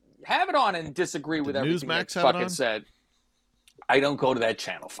 Then have it on and disagree with everything that's fucking said. I don't go to that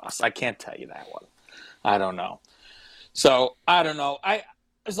channel, Foss. I can't tell you that one. I don't know. So, I don't know. I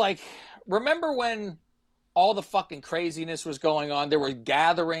was like, remember when all the fucking craziness was going on? There were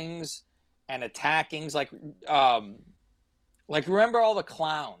gatherings and attackings. Like remember all the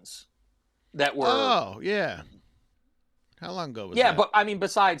clowns that were... Oh, yeah. How long ago was that? Yeah, but I mean,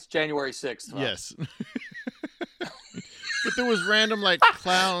 besides January 6th. Yes. But there was random, like,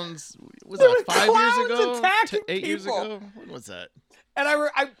 clowns. Was that 5 years ago? 8 years ago? When was that? And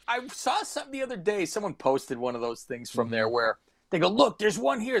I saw something the other day. Someone posted one of those things from there where they go, look, there's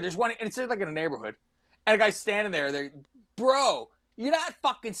one here. There's one. And it's like in a neighborhood. And a guy's standing there. Bro, you're not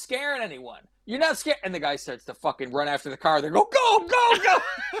fucking scaring anyone. You're not scared. And the guy starts to fucking run after the car. They go, go, go, go.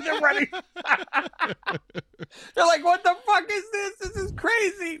 They're running. They're like, what the fuck is this? This is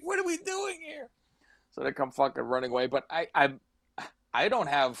crazy. What are we doing here? So they come fucking running away. But I don't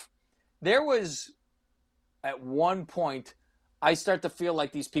have. There was at one point, I start to feel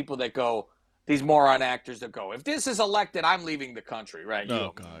like these people that go, these moron actors that go, if this is elected, I'm leaving the country, right?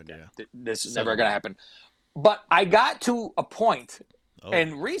 Oh, God, yeah. This is never going to happen. But I got to a point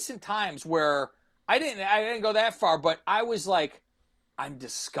in recent times where I didn't go that far, but I was like, I'm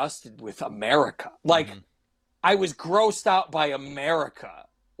disgusted with America. Like, I was grossed out by America,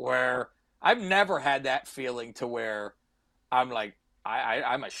 where I've never had that feeling to where I'm like,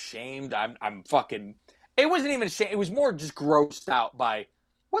 I'm ashamed. I'm fucking... It wasn't even ashamed. It was more just grossed out by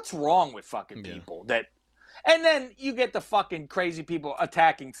what's wrong with fucking people. And then you get the fucking crazy people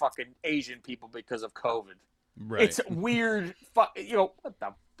attacking fucking Asian people because of COVID. Right. It's weird. What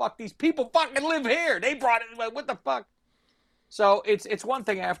the fuck? These people fucking live here. They brought it. What the fuck? So it's one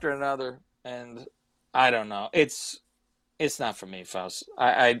thing after another, and I don't know. It's not for me, Faust.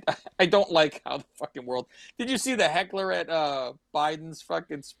 I don't like how the fucking world. Did you see the heckler at Biden's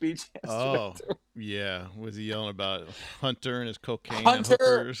fucking speech yesterday? Oh, yeah. Was he yelling about Hunter and his cocaine and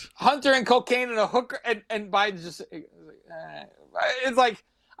hookers? Hunter and cocaine and a hooker, and Biden just it's like,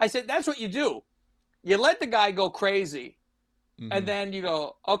 I said, that's what you do. You let the guy go crazy, and then you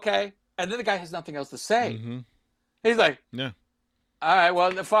go, okay, and then the guy has nothing else to say. He's like, yeah. All right,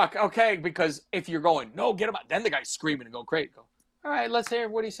 well, the fuck, okay, because if you're going, no, get him out, then the guy's screaming and go crazy. Go, all right, let's hear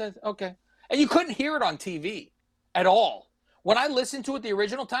what he says. Okay. And you couldn't hear it on TV at all. When I listened to it the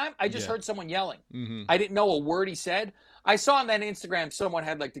original time, I just heard someone yelling. I didn't know a word he said. I saw on that Instagram someone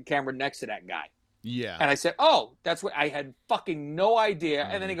had like the camera next to that guy. Yeah. And I said, oh, that's what I had fucking no idea.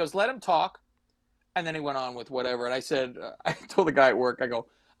 And then he goes, let him talk. And then he went on with whatever. And I said, I told the guy at work, I go,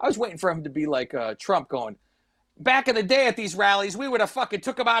 I was waiting for him to be like Trump going, back in the day at these rallies, we would have fucking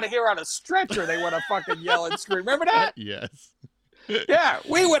took him out of here on a stretcher. They would have fucking yell and scream. Remember that? Yes. Yeah,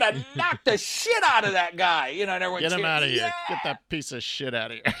 we would have knocked the shit out of that guy. You know, and everyone Get him cheered, out of here. yeah! Get that piece of shit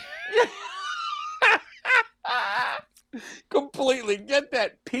out of here. Completely. Get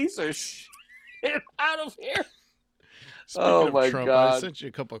that piece of shit out of here. Speaking of my Trump, God. I sent you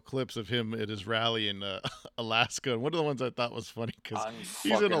a couple of clips of him at his rally in Alaska. And one of the ones I thought was funny because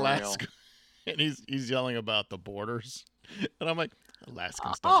he's in Alaska and he's yelling about the borders. And I'm like,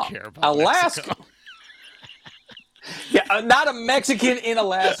 Alaskans don't care about Alaska. Mexico. Yeah, not a Mexican in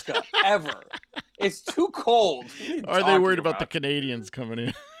Alaska, ever. It's too cold. Are they worried about the Canadians coming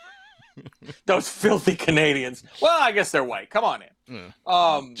in? Those filthy Canadians. Well, I guess they're white. Come on in.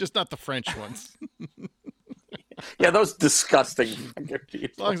 Yeah. Just not the French ones. Yeah, those disgusting people.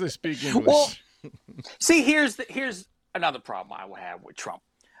 As long as they speak English. Well, see, here's another problem I would have with Trump.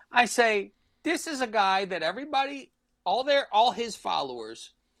 I say, this is a guy that everybody, all his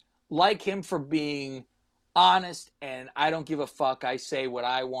followers like him for being honest, and I don't give a fuck. I say what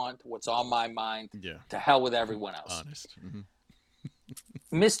I want, what's on my mind. Yeah. To hell with everyone else. Honest. Mm-hmm.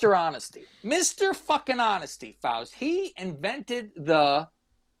 Mr. Honesty. Mr. fucking Honesty, Faust. He invented the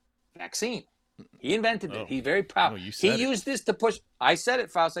vaccine. He invented it. He's very proud. He used this to push. I said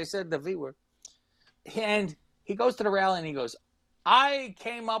it, Faust. I said the V word. And he goes to the rally and he goes, I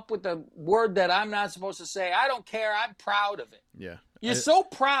came up with the word that I'm not supposed to say. I don't care. I'm proud of it. Yeah. You're so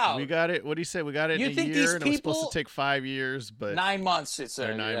proud. We got it. What do you say? We got it You in a think year, these and it was people- supposed to take 5 years, but 9 months. It's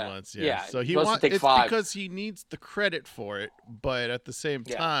or 9 months. Yeah. Yeah. So he supposed wants to take it's 5. because he needs the credit for it, but at the same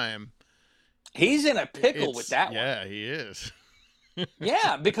time, he's in a pickle with that one. Yeah, he is.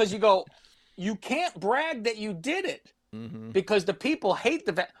 Yeah, because you can't brag that you did it because the people hate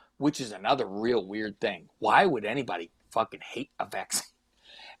which is another real weird thing. Why would anybody fucking hate a vaccine?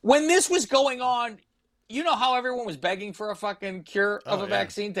 When this was going on, you know how everyone was begging for a fucking cure of a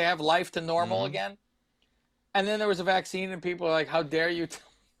vaccine to have life to normal again? And then there was a vaccine and people were like, how dare you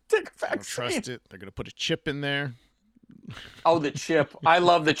take a vaccine? I don't trust it. They're going to put a chip in there. Oh, the chip. I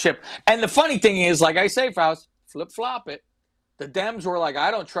love the chip. And the funny thing is, like I say, Faust, flip-flop it. The Dems were like, I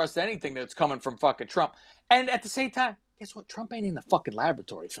don't trust anything that's coming from fucking Trump. And at the same time, guess what? Trump ain't in the fucking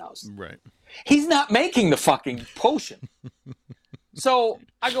laboratory, Faust. Right. He's not making the fucking potion. So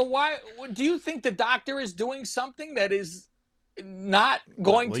I go, why? Do you think the doctor is doing something that is not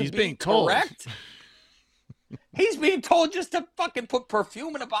going to he's be being told. correct? He's being told just to fucking put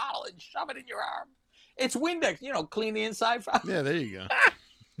perfume in a bottle and shove it in your arm. It's Windex, clean the inside. Yeah, there you go.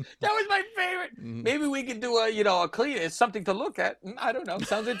 That was my favorite. Maybe we could do a clean. It's something to look at. I don't know.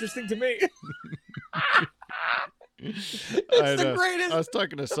 Sounds interesting to me. It's the greatest. I was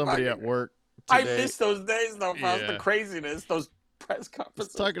talking to somebody at work today. I miss those days, though. The craziness, those press I was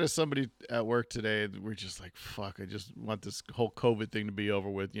conferences. talking to somebody at work today. And we're just like, fuck, I just want this whole COVID thing to be over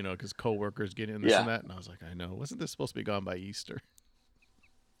with, because coworkers get in this and that. And I was like, I know. Wasn't this supposed to be gone by Easter?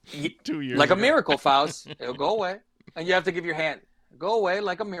 2 years Like ago. a miracle, Faust. It'll go away. And you have to give your hand. Go away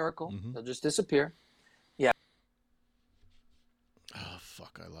like a miracle. They'll just disappear. Yeah. Oh,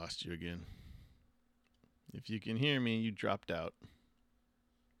 fuck, I lost you again. If you can hear me, you dropped out.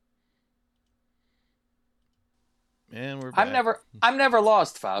 And we're back. I'm never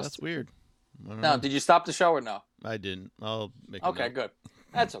lost, Faust. That's weird. No, did you stop the show or no? I didn't. I'll make Okay, note. good.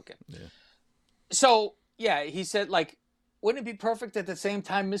 That's okay. Yeah. So, yeah, he said, wouldn't it be perfect at the same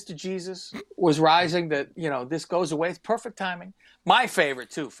time Mr. Jesus was rising that, this goes away? It's perfect timing. My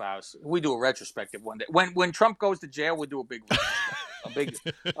favorite, too, Faust. We do a retrospective one day. When Trump goes to jail, we do a big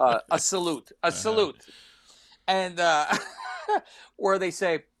a salute. A salute. And where they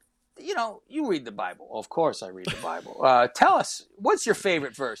say, you read the Bible. Of course I read the Bible. Tell us, what's your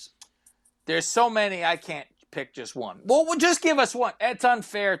favorite verse? There's so many, I can't pick just one. Well, just give us one. It's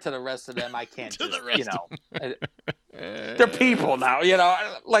unfair to the rest of them. I can't they're people now,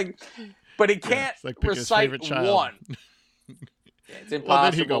 but he can't recite one. It's impossible. Well,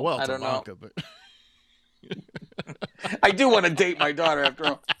 then he'd go, well, I don't know. But... I do want to date my daughter after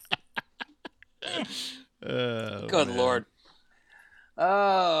all. Good man. Lord.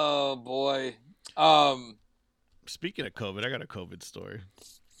 Oh, boy. Speaking of COVID, I got a COVID story.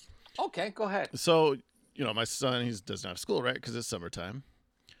 Okay, go ahead. So, my son, he doesn't have school, right? Because it's summertime.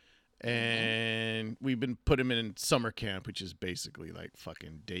 And we've been putting him in summer camp, which is basically like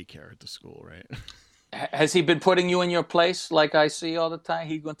fucking daycare at the school, right? Has he been putting you in your place like I see all the time?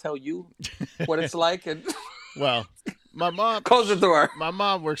 He going to tell you what it's like? And Well, my mom... Close the door. My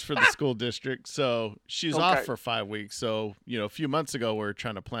mom works for the school district, so she's off for 5 weeks. So, a few months ago, we were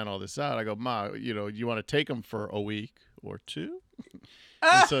trying to plan all this out. I go, Ma, you want to take him for a week or two?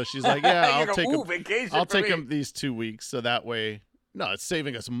 And so she's like, yeah, I'll take him these 2 weeks. So that way, no, it's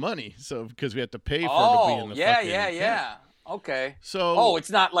saving us money. So because we have to pay for him to be in the fucking camp. Okay. So it's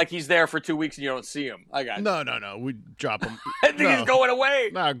not like he's there for 2 weeks and you don't see him. I got you. No. We drop him. I think he's going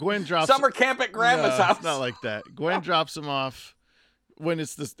away. Nah, Gwen drops summer camp at grandma's house. It's not like that. Gwen drops him off when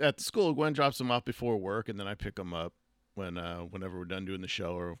it's at the school. Gwen drops him off before work, and then I pick him up whenever we're done doing the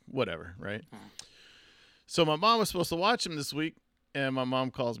show or whatever, right? So my mom was supposed to watch him this week, and my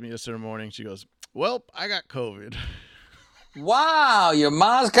mom calls me yesterday morning. She goes, "Well, I got COVID." Wow, your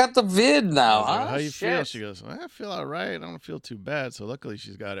mom's got the vid now, huh? Like, how you feel? She goes, I feel all right. I don't feel too bad. So luckily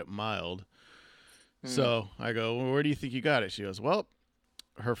she's got it mild. So I go, well, where do you think you got it? She goes, well,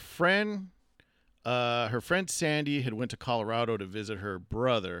 her friend Sandy had went to Colorado to visit her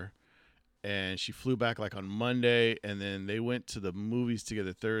brother, and she flew back like on Monday, and then they went to the movies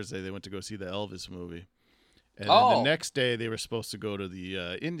together Thursday. They went to go see the Elvis movie. And then the next day they were supposed to go to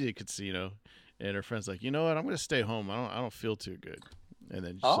the Indian casino. And her friend's like, you know what? I'm going to stay home. I don't feel too good. And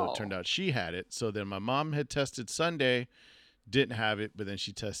then so it turned out she had it. So then my mom had tested Sunday, didn't have it, but then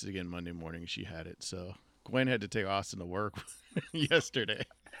she tested again Monday morning. She had it. So Gwen had to take Austin to work yesterday.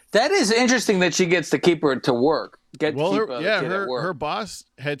 That is interesting that she gets to keep her to work. Her boss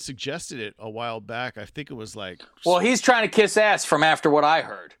had suggested it a while back. I think it was like. Well, he's trying to kiss ass from after what I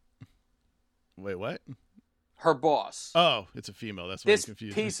heard. Wait, what? Her boss. Oh, it's a female. That's why I'm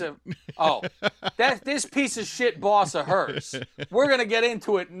confused. This piece of shit boss of hers. We're gonna get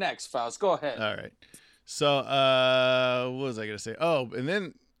into it next, Faust. Go ahead. All right. So, what was I gonna say? Oh, and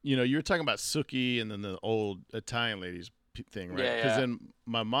then you were talking about Suki and then the old Italian ladies thing, right? Because then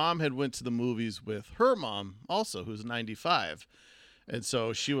my mom had went to the movies with her mom, also who's 95, and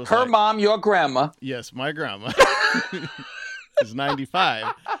so she was her mom, your grandma. Yes, my grandma is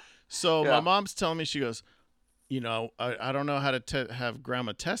 95. So my mom's telling me, she goes, I don't know how to have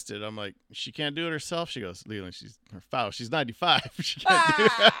grandma tested. I'm like, she can't do it herself. She goes, Leland, she's 95. She can't do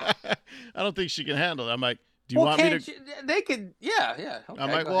it. I don't think she can handle it. I'm like, do you want me to? They could, yeah. Okay, I'm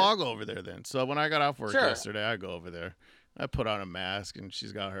like, well, I'll go over there then. So when I got off work yesterday, I go over there. I put on a mask, and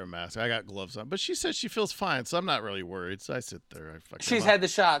she's got her mask. I got gloves on, but she said she feels fine, so I'm not really worried. So I sit there. She's had the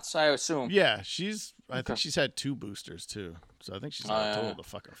shots, I assume. Yeah, I think she's had 2 boosters too. So I think she's on a total of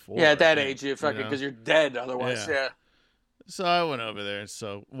fucking 4. Yeah, at that age, you fucking because you're dead otherwise. Yeah. So I went over there.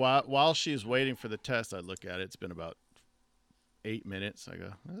 So while she's waiting for the test, I look at it. It's been about 8 minutes. I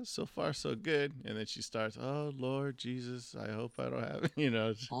go, so far so good. And then she starts, oh Lord Jesus, I hope I don't have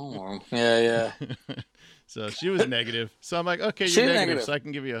it. Oh, yeah. So she was negative. So I'm like, okay, you're negative, so I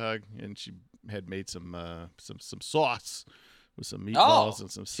can give you a hug. And she had made some sauce with some meatballs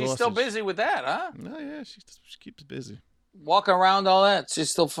and some sausage. She's still busy with that, huh? Oh yeah, she keeps busy. Walking around all that, she's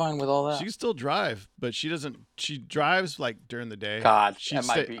still fine with all that. She can still drive, but she doesn't. She drives like during the day. God, that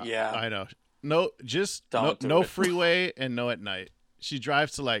might be. Yeah, I know. No, just no freeway and no at night. She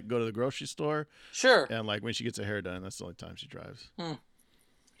drives to like go to the grocery store. Sure. And like when she gets her hair done, that's the only time she drives.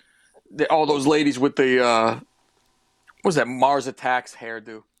 All those ladies with the what was that Mars Attacks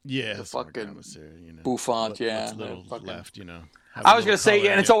hairdo? Yeah, the fucking hair, bouffant. What's little left, I was gonna say,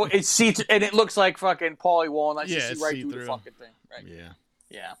 and it's and it looks like fucking Paulie Walnut. You see right through the fucking thing. Right?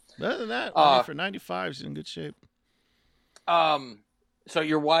 Yeah. Other than that, for 95, she's in good shape. So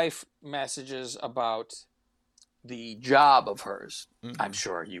your wife messages about the job of hers. Mm-hmm. I'm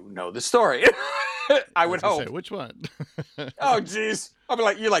sure you know the story. I would hope. Say, which one? Oh, jeez. I'll be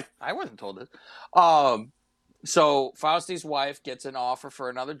like, you're like, I wasn't told this. So Fausti's wife gets an offer for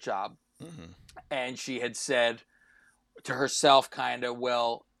another job, and she had said to herself, kind of,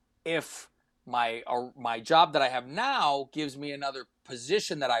 well, if my job that I have now gives me another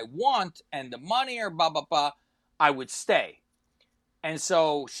position that I want and the money or blah blah blah, I would stay. And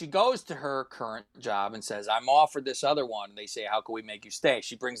so she goes to her current job and says, I'm offered this other one. They say, how can we make you stay?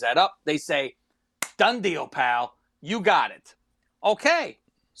 She brings that up. They say, done deal, pal. You got it. Okay.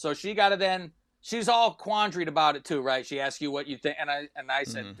 So she got it then. She's all quandaryed about it too, right? She asks you what you think. And I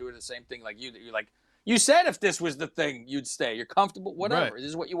said to her the same thing like you. You're like, you said if this was the thing, you'd stay. You're comfortable, whatever. Right. This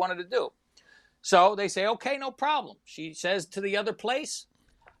is what you wanted to do. So they say, okay, no problem. She says to the other place,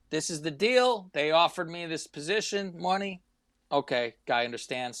 this is the deal. They offered me this position, money. Okay, guy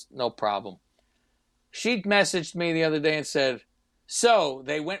understands, no problem. She messaged me the other day and said, so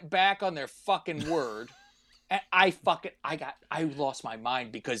they went back on their fucking word. And I lost my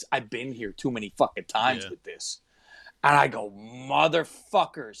mind because I've been here too many fucking times with this. And I go,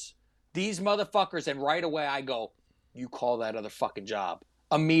 motherfuckers, these motherfuckers. And right away I go, you call that other fucking job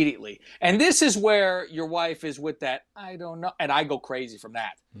immediately. And this is where your wife is with that, I don't know. And I go crazy from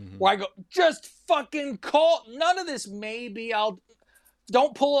that. Where I go, just fucking call. None of this maybe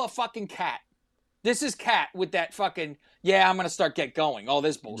don't pull a fucking cat. This is cat with that fucking, I'm going to get going. All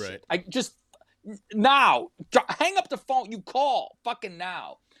this bullshit. Right. now. Hang up the phone. You call fucking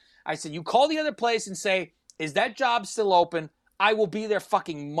now. I said, you call the other place and say, is that job still open? I will be there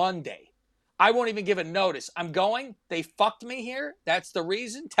fucking Monday. I won't even give a notice. I'm going. They fucked me here. That's the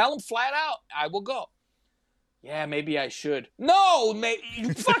reason. Tell them flat out. I will go. Yeah, maybe I should. No,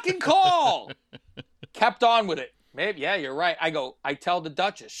 you fucking call. Kept on with it. Maybe, yeah, you're right. I tell the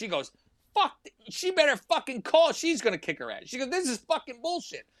Duchess. She goes, fuck, she better fucking call. She's going to kick her ass. She goes, this is fucking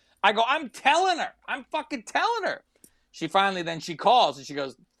bullshit. I go, I'm telling her. I'm fucking telling her. She finally, then she calls and she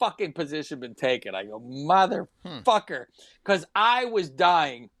goes, fucking position been taken. I go, motherfucker. Because I was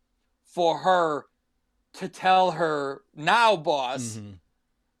dying for her to tell her now, boss,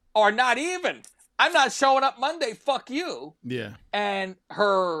 or not even. I'm not showing up Monday. Fuck you. Yeah. And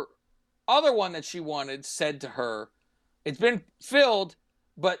her other one that she wanted said to her, it's been filled,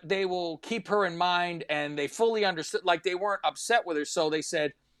 but they will keep her in mind, and they fully understood. Like, they weren't upset with her, so they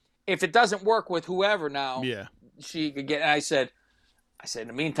said, if it doesn't work with whoever now, she could get. And I said, in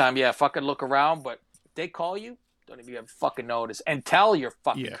the meantime, yeah, fucking look around, but if they call you, don't even have fucking notice, and tell your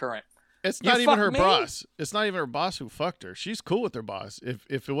fucking current. It's not even her boss. It's not even her boss who fucked her. She's cool with her boss.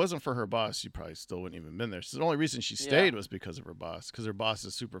 If it wasn't for her boss, she probably still wouldn't even been there. So the only reason she stayed was because of her boss. Because her boss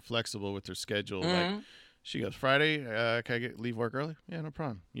is super flexible with her schedule. Like, she goes, Friday, can I leave work early? Yeah, no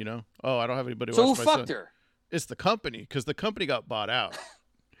problem. You know? Oh, I don't have anybody. So who fucked her? It's the company, because the company got bought out.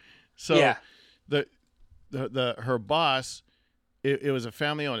 So her boss. It was a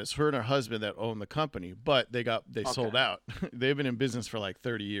family owned. It's her and her husband that owned the company, but they sold out. They've been in business for like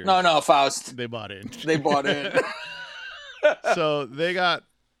 30 years. No, Faust. They bought in. So they got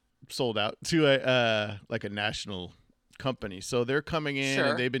sold out to a national company. So they're coming in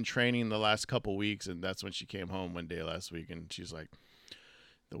and they've been training the last couple weeks, and that's when she came home one day last week, and she's like,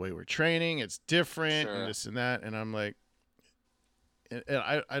 the way we're training, it's different and this and that. And I'm like, and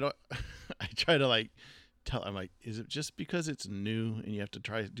I don't I try to like I'm like, is it just because it's new and you have to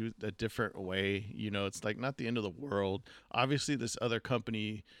try to do it a different way? You know, it's like not the end of the world. Obviously, this other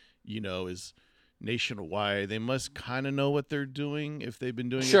company, you know, is nationwide. They must kind of know what they're doing if they've been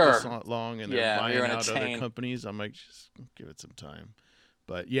doing it this long and they're buying out other companies. I'm like, just give it some time.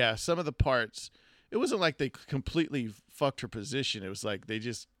 But yeah, some of the parts, it wasn't like they completely fucked her position. It was like they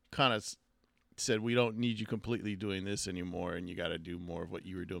just kind of said, we don't need you completely doing this anymore, and you got to do more of what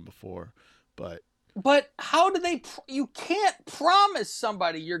you were doing before. But how do they? You can't promise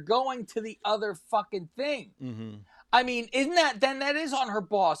somebody you're going to the other fucking thing. I mean, isn't that is on her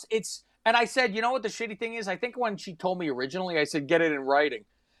boss? And I said, you know what the shitty thing is? I think when she told me originally, I said, get it in writing.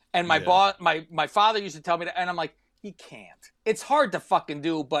 And my boss, my father used to tell me that, and I'm like, he can't. It's hard to fucking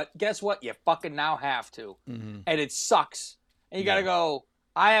do, but guess what? You fucking now have to, and it sucks. And you gotta go.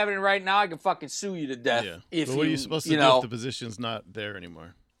 I have it in writing now. I can fucking sue you to death. But what are you supposed to do if the position's not there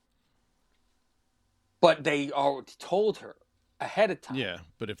anymore? But they already told her ahead of time. Yeah,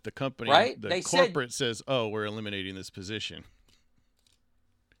 but if the company, the corporate says, oh, we're eliminating this position.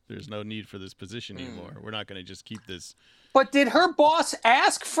 There's no need for this position anymore. We're not going to just keep this. But did her boss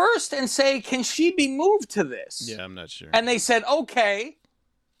ask first and say, can she be moved to this? Yeah, I'm not sure. And they said, okay.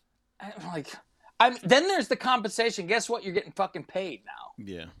 I'm like, then there's the compensation. Guess what? You're getting fucking paid now.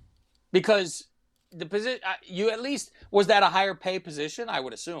 Yeah. Because the position, you at least, was that a higher pay position? I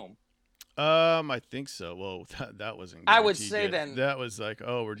would assume. I think so. Well, that wasn't. I would say yet. then that was like,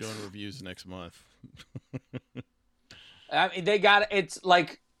 oh, we're doing reviews next month. I mean, they got it's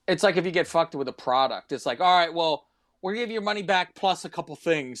like if you get fucked with a product. It's like, all right, well, we'll give you your money back plus a couple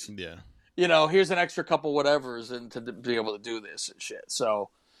things. Yeah. You know, here's an extra couple whatevers and to be able to do this and shit. So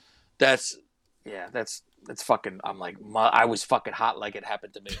that's fucking. I'm like, I was fucking hot like it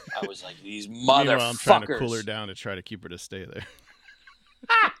happened to me. I was like, these motherfuckers. Meanwhile, I'm trying to cool her down to try to keep her to stay there.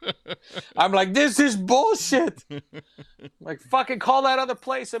 I'm like, this is bullshit. Like, fucking call that other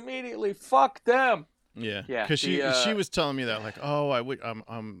place immediately. Fuck them. Yeah. Because she was telling me that, like, oh,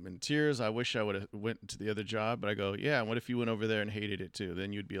 I'm in tears. I wish I would have went to the other job. But I go, yeah. And what if you went over there and hated it too?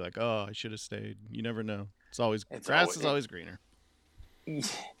 Then you'd be like, oh, I should have stayed. You never know. Grass is always greener. And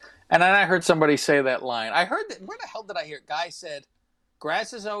then I heard somebody say that line. I heard that. Where the hell did I hear it? Guy said,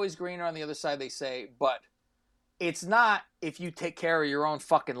 grass is always greener on the other side. They say, but it's not if you take care of your own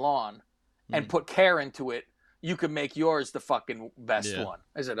fucking lawn and put care into it, you can make yours the fucking best one.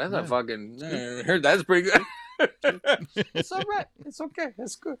 I said, that's a fucking, that's pretty good. It's all right. It's okay.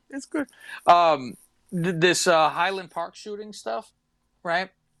 It's good. It's good. This Highland Park shooting stuff,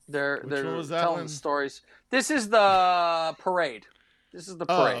 right? They're telling the stories. This is the parade.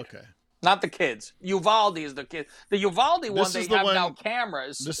 Oh, okay. Not the kids. Uvalde is the kid. The Uvalde one, they have now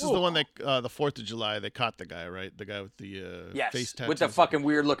cameras. This is the one that, the 4th of July, they caught the guy, right? The guy with the face tattoos. With the fucking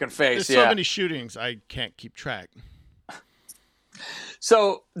weird-looking face, There's so many shootings, I can't keep track.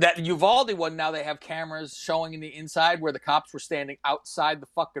 So that Uvalde one, now they have cameras showing in the inside where the cops were standing outside the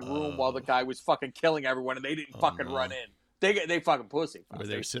fucking room while the guy was fucking killing everyone, and they didn't run in. They fucking pussy. Were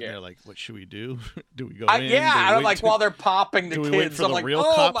they sitting there like, what should we do? Do we go in? Yeah, and I'm like, while they're popping the kids, we wait for I'm the like, real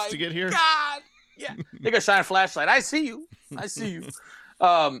oh cops my to get here? God. Yeah. They go shine a flashlight. I see you.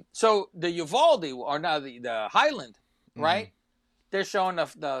 So the Uvalde, or now the Highland, right? They're showing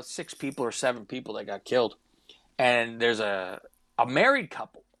the 6 people or 7 people that got killed. And there's a married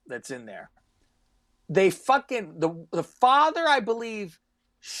couple that's in there. They fucking, the father, I believe,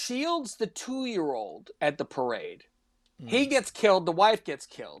 shields the 2-year-old at the parade. He gets killed. The wife gets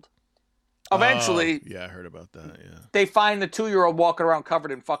killed. Eventually, yeah, I heard about that. Yeah, they find the 2-year-old walking around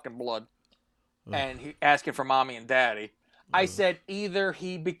covered in fucking blood, and he asking for mommy and daddy. I said either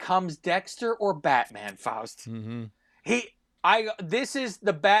he becomes Dexter or Batman, Faust. This is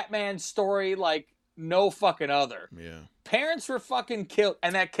the Batman story like no fucking other. Yeah, parents were fucking killed,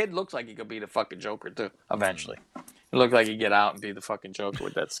 and that kid looks like he could be the fucking Joker too. Eventually, it looked like he'd get out and be the fucking Joker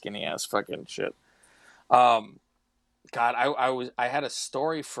with that skinny ass fucking shit. God, I had a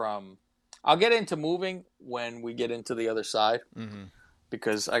story from. I'll get into moving when we get into the other side,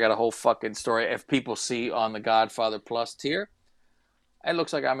 because I got a whole fucking story. If people see on the Godfather Plus tier, it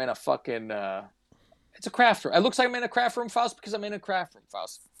looks like I'm in a fucking. It's a craft room. It looks like I'm in a craft room, Faust, because I'm in a craft room,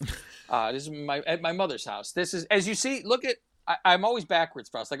 Faust. This is at my mother's house. This is, as you see. Look at. I'm always backwards,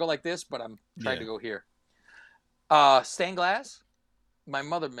 Faust. I go like this, but I'm trying to go here. Stained glass. My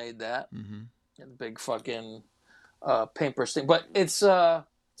mother made that. Big fucking. Paintbrush thing, but it's all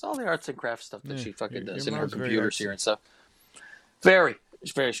the arts and crafts stuff that she fucking does in her computers here and stuff. Very.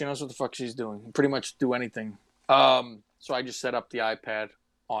 She knows what the fuck she's doing. Pretty much do anything. So I just set up the iPad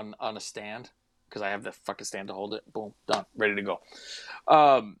on a stand because I have the fucking stand to hold it. Boom, done, ready to go.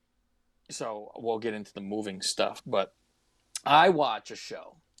 So we'll get into the moving stuff, but I watch a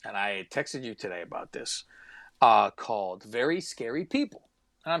show, and I texted you today about this, called Very Scary People.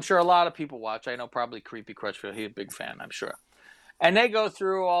 And I'm sure a lot of people watch. I know probably Creepy Crutchfield. He's a big fan, I'm sure. And they go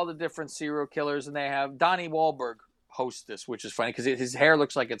through all the different serial killers, and they have Donnie Wahlberg host this, which is funny because his hair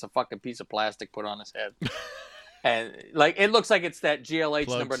looks like it's a fucking piece of plastic put on his head. And like it looks like it's that GLH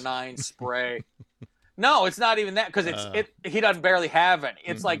number 9 spray. No, it's not even that, because he doesn't barely have any.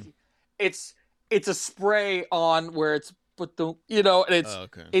 It's like it's a spray on where it's put the, and it's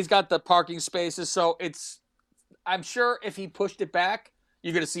he's got the parking spaces, so I'm sure if he pushed it back,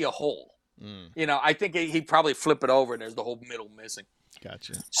 you're going to see a hole. I think he'd probably flip it over and there's the whole middle missing.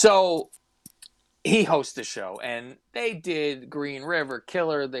 Gotcha. So he hosts the show, and they did Green River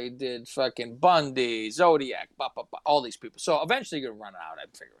Killer. They did fucking Bundy, Zodiac, all these people. So eventually you're going to run out, I'm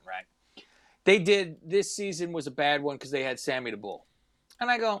figuring, right? They did, this season was a bad one because they had Sammy the Bull. And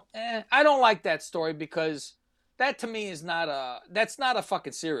I go, I don't like that story because that to me is that's not a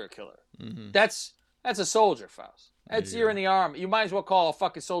fucking serial killer. That's a soldier, Faust. You're in the army. You might as well call a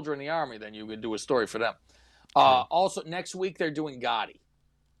fucking soldier in the army, then you could do a story for them. Also, next week they're doing Gotti.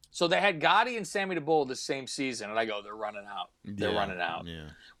 So they had Gotti and Sammy the Bull the same season, and I go, they're running out. They're running out. Yeah.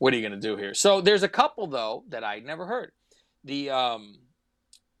 What are you going to do here? So there's a couple, though, that I never heard. The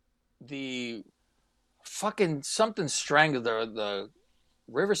fucking something Strangler, the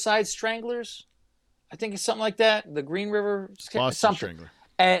Riverside Stranglers? I think it's something like that. The Green River... Boston something. Strangler.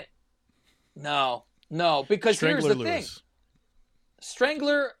 And, no, because Strangler here's the Lewis. thing.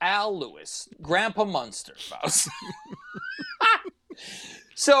 Strangler Al Lewis, Grandpa Munster.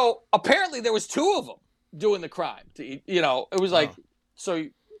 So apparently there was 2 of them doing the crime. It was like, so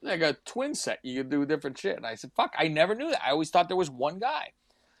like a twin set. You could do different shit. And I said, fuck, I never knew that. I always thought there was one guy.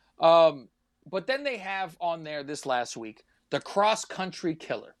 But then they have on there this last week, the Cross Country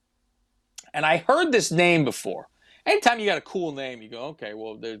Killer. And I heard this name before. Anytime you got a cool name, you go, okay,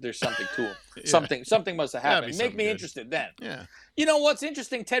 well, there's something to him. Yeah. Something must have happened. Make me interested then. Yeah. You know what's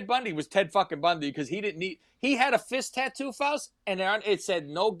interesting? Ted Bundy was Ted fucking Bundy because he had a fist tattoo, Faust, and it said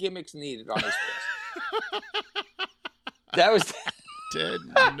no gimmicks needed on his fist. That was Ted,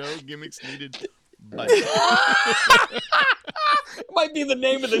 no gimmicks needed. It might be the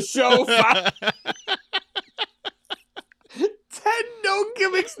name of the show, Faust. Ted, no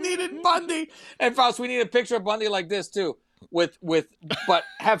gimmicks needed Bundy. And Faust, we need a picture of Bundy like this too, but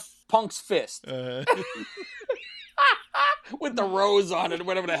have Punk's fist with the rose on it, or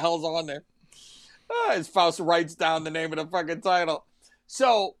whatever the hell's on there. As Faust writes down the name of the fucking title.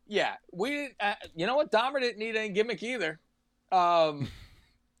 So yeah, we didn't. You know what? Dahmer didn't need any gimmick either. Got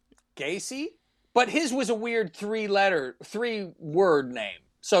Gacy, but his was a weird 3-word name.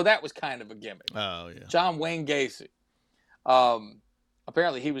 So that was kind of a gimmick. Oh, yeah. John Wayne Gacy.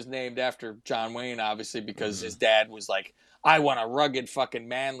 Apparently he was named after John Wayne, obviously, because his dad was like, I want a rugged fucking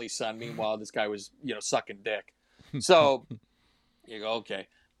manly son. Meanwhile, this guy was, sucking dick. So you go, okay.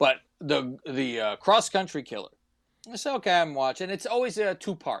 But the cross-country killer. I said, okay, I'm watching. It's always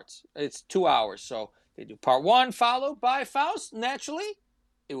 2 parts. It's 2 hours. So they do part 1 followed by Faust. Naturally,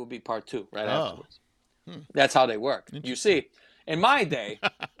 it will be part 2 right afterwards. That's how they work. You see, in my day,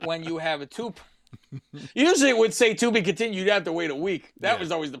 when you have a 2... Usually it would say to be continued. You'd have to wait a week. That was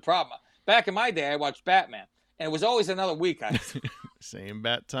always the problem. Back in my day, I watched Batman. And it was always another week. Same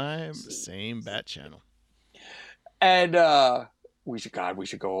bat time, same bat channel. And we should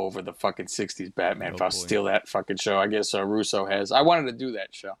go over the fucking 60s Batman. If I'll steal that fucking show. I guess Russo has. I wanted to do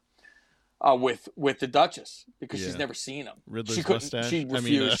that show with the Duchess because she's never seen him. Ridley's mustache? She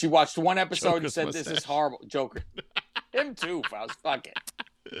refused. She watched one episode Joker's and said, mustache. This is horrible. Joker. Him too, Faust. Fuck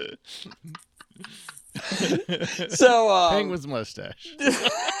it. So Penguin's mustache.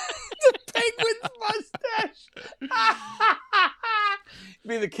 The penguin's mustache.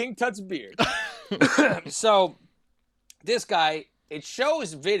 Be the King Tut's beard. So this guy, it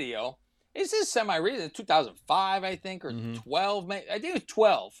shows video. This is semi-recent, 2005, I think, or 12. I think it was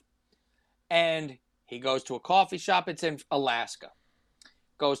 12. And he goes to a coffee shop. It's in Alaska.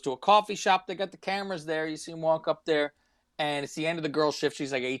 Goes to a coffee shop. They got the cameras there. You see him walk up there. And it's the end of the girl's shift.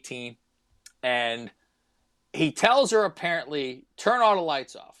 She's like 18. And he tells her apparently, turn all the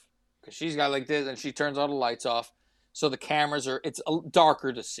lights off. Because she's got like this, and she turns all the lights off. So the cameras it's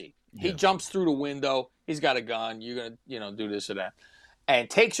darker to see. Yeah. He jumps through the window. He's got a gun. You're going to, do this or that. And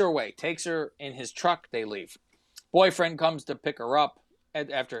takes her away. Takes her in his truck. They leave. Boyfriend comes to pick her up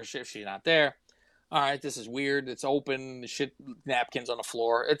after her shift. She's not there. All right, this is weird. It's open. The shit napkins on the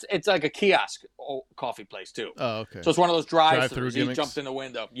floor. It's like a kiosk coffee place too. Oh, okay. So it's one of those drive-throughs. He gimmicks? jumped in the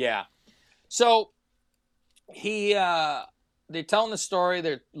window. Yeah. So they're telling the story.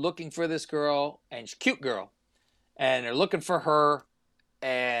 They're looking for this girl, and she's a cute girl, and they're looking for her,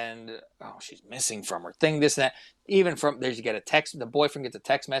 and she's missing from her thing. This and that. Even from there, you get a text. The boyfriend gets a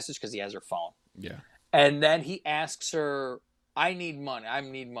text message because he has her phone. Yeah. And then he asks her, "I need money. I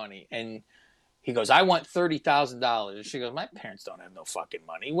need money," and he goes, I want $30,000. And she goes, my parents don't have no fucking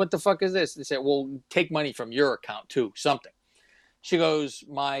money. What the fuck is this? They said, well, take money from your account too, something. She goes,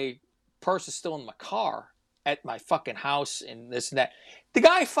 my purse is still in my car at my fucking house and this and that. The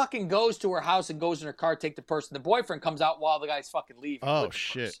guy fucking goes to her house and goes in her car, take the purse. And the boyfriend comes out while the guy's fucking leaving. Oh,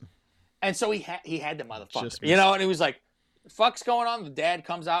 shit. And so he had the motherfucker. And he was like, the fuck's going on? The dad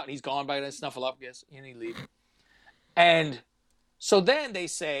comes out and he's gone by then, snuffle up, guess, and he leaves. And so then they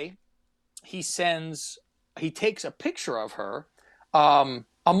say, he takes a picture of her a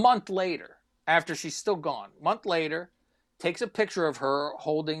month later, after she's still gone. A month later, takes a picture of her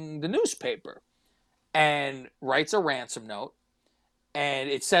holding the newspaper and writes a ransom note.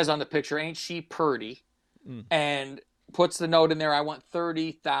 And it says on the picture, ain't she purty? And puts the note in there, I want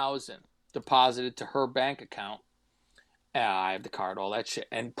 $30,000 deposited to her bank account. I have the card, all that shit.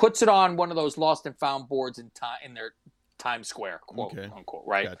 And puts it on one of those lost and found boards in their Times Square, quote unquote,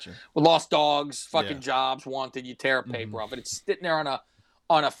 right? Gotcha. With lost dogs, fucking jobs, wanted. You tear a paper off, and it's sitting there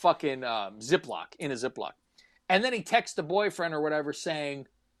on a fucking Ziploc, in a Ziploc. And then he texts the boyfriend or whatever saying,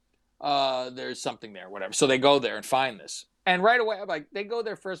 "There's something there, whatever." So they go there and find this, and right away, I'm like, they go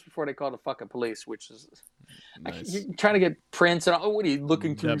there first before they call the fucking police, which is nice. You're trying to get prints and what are you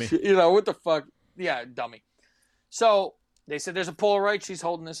looking through? Shit? What the fuck? Yeah, dummy. So they said there's a Polaroid. She's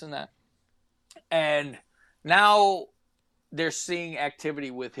holding this and that, and now they're seeing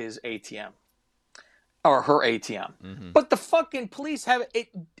activity with his ATM or her ATM. But the fucking police have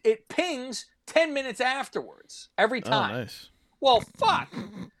it pings 10 minutes afterwards every time. Oh, nice. Well, fuck.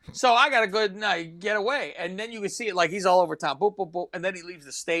 So I got to go get away. And then you can see it like he's all over town. Boop, boop, boop. And then he leaves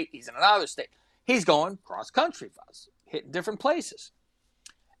the state. He's in another state. He's going cross country, hitting different places.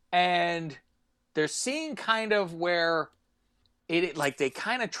 And they're seeing kind of where they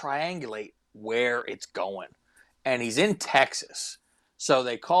kind of triangulate where it's going. And he's in Texas. So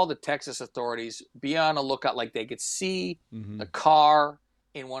they call the Texas authorities, be on a lookout, like they could see the car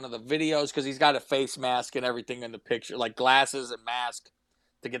in one of the videos, because he's got a face mask and everything in the picture, like glasses and mask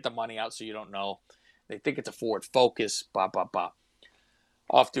to get the money out so you don't know. They think it's a Ford Focus, blah, blah, blah.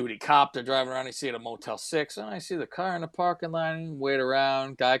 Off-duty cop, they're driving around, they see it at Motel 6, and I see the car in the parking lot, wait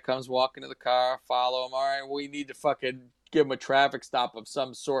around, guy comes walking to the car, follow him, all right, we need to fucking give him a traffic stop of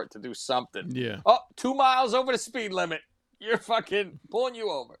some sort to do something. Yeah. Oh, 2 miles over the speed limit. You're fucking pulling you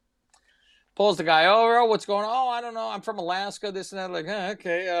over. Pulls the guy over. Oh, what's going on? Oh, I don't know. I'm from Alaska, this and that. Like,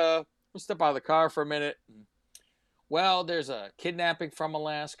 okay. we'll step out of the car for a minute. Well, there's a kidnapping from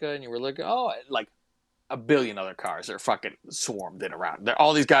Alaska, and you were looking, like a billion other cars are fucking swarmed in around.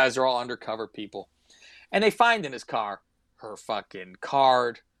 All these guys are all undercover people. And they find in his car her fucking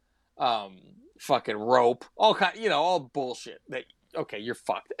card, fucking rope, all kind, all bullshit. That okay, you're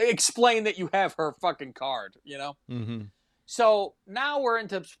fucked. Explain that you have her fucking card, Mm-hmm. So now we're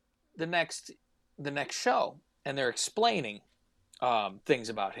into the next show, and they're explaining things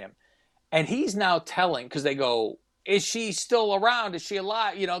about him, and he's now telling, because they go, is she still around? Is she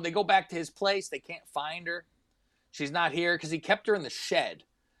alive? They go back to his place. They can't find her. She's not here because he kept her in the shed.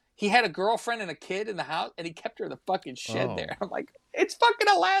 He had a girlfriend and a kid in the house, and he kept her in the fucking shed there. I'm like, it's fucking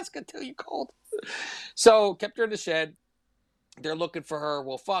Alaska till you cold. So kept her in the shed. They're looking for her.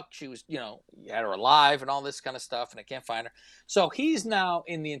 Well, fuck, she was, you had her alive and all this kind of stuff, and I can't find her. So he's now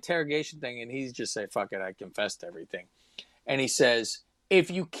in the interrogation thing, and he's just saying, fuck it, I confessed everything. And he says, if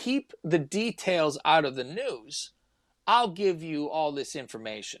you keep the details out of the news, I'll give you all this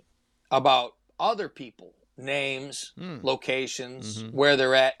information about other people, names, locations, where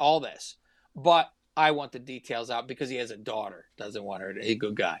they're at, all this. But I want the details out because he has a daughter. Doesn't want her to. He's a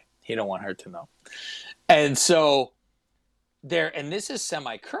good guy. He don't want her to know. And so and this is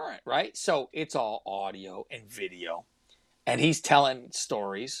semi-current, right? So it's all audio and video. And he's telling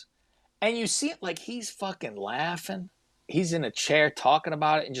stories. And you see it like he's fucking laughing. He's in a chair talking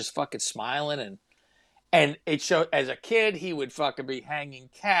about it and just fucking smiling. And it showed, as a kid, he would fucking be hanging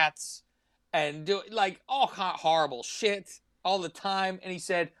cats and do like all kind of horrible shit all the time. And he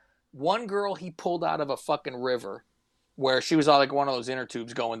said one girl he pulled out of a fucking river where she was all like one of those inner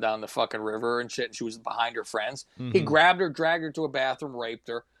tubes going down the fucking river and shit. And she was behind her friends. Mm-hmm. He grabbed her, dragged her to a bathroom, raped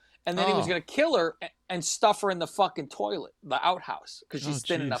her. And then he was going to kill her and stuff her in the fucking toilet, the outhouse, because she's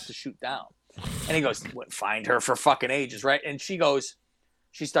thin enough to shoot down. And he goes, find her for fucking ages, right? And she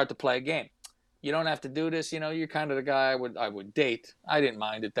started to play a game. You don't have to do this, you're kind of the guy I would date. I didn't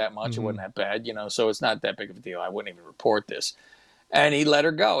mind it that much. Mm-hmm. It wasn't that bad, so it's not that big of a deal. I wouldn't even report this. And he let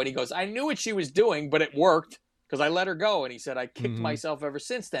her go. And he goes, I knew what she was doing, but it worked because I let her go. And he said, I kicked myself ever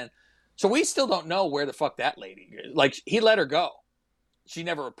since then. So we still don't know where the fuck that lady is. Like, he let her go. She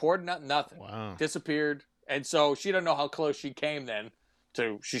never reported nothing. Wow. Disappeared. And so she doesn't know how close she came then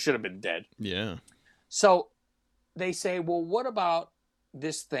to, she should have been dead. Yeah. So they say, well, what about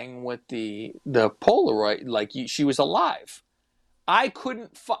this thing with the Polaroid? Like, she was alive. I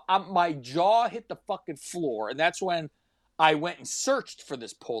couldn't, my jaw hit the fucking floor. And that's when I went and searched for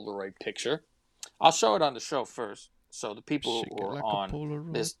this Polaroid picture. I'll show it on the show first. So the people who are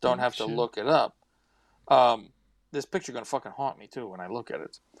on this don't have to look it up. This picture going to fucking haunt me too when I look at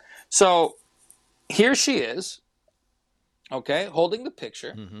it. So here she is. Okay. Holding the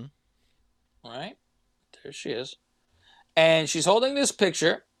picture. Mm-hmm. All right. There she is. And she's holding this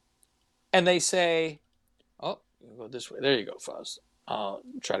picture. And they say, oh, you go this way. There you go, Fuzz. I'll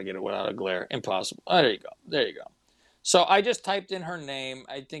try to get it without a glare. Impossible. Oh, there you go. There you go. So I just typed in her name.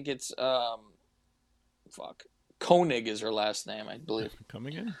 I think it's, Koenig is her last name, I believe. Come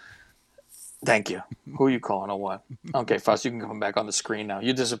again? Thank you. Who are you calling or what? Okay, Fuss, you can come back on the screen now.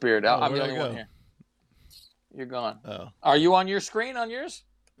 You disappeared. I'm the only one here. You're gone. Oh. Are you on your screen on yours?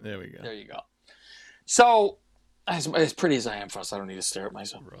 There we go. There you go. So, as pretty as I am, Fuss, I don't need to stare at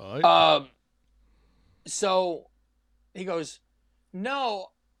myself. Right. So, he goes,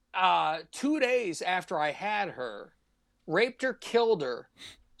 no, 2 days after I had her, raped her, killed her,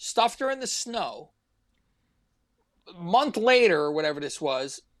 stuffed her in the snow. A month later, or whatever this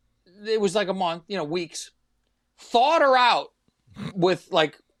was, it was like a month, weeks, thawed her out with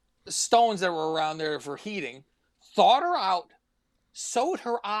like stones that were around there for heating, thawed her out, sewed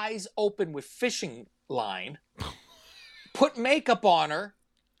her eyes open with fishing line, put makeup on her,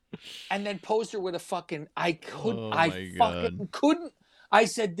 and then posed her with a fucking, I couldn't. I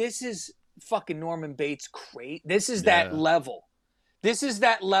said, this is fucking Norman Bates crate. This is that level. This is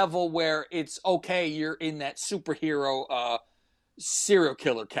that level where it's okay, you're in that superhero serial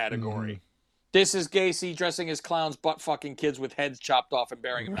killer category. Mm-hmm. This is Gacy dressing as clowns, butt fucking kids with heads chopped off and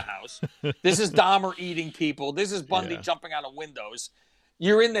burying them in the house. This is Dahmer eating people. This is Bundy jumping out of windows.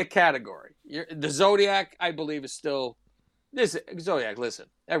 You're in that category. The Zodiac, I believe, is still... Zodiac, listen.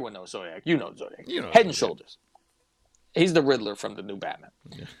 Everyone knows Zodiac. You know Zodiac. Head and shoulders. He's the Riddler from the new Batman.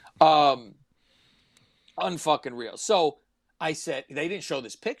 Yeah. Unfucking real. So I said, they didn't show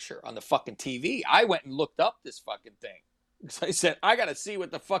this picture on the fucking TV. I went and looked up this fucking thing. So I said, I got to see what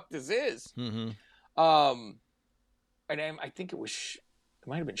the fuck this is. Mm-hmm. And I think it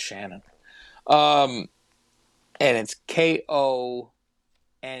might have been Shannon. And it's Koneig,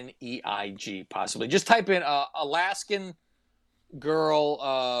 possibly. Just type in Alaskan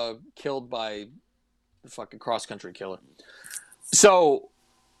girl killed by the fucking cross-country killer. So,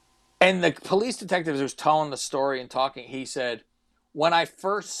 and the police detective who was telling the story and talking, he said, when I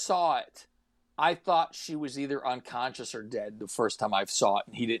first saw it, I thought she was either unconscious or dead the first time I saw it.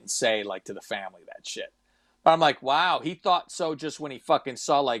 And he didn't say, like, to the family that shit. But I'm like, wow, he thought so just when he fucking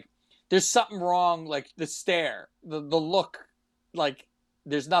saw, like, there's something wrong, like, the stare, the look, like,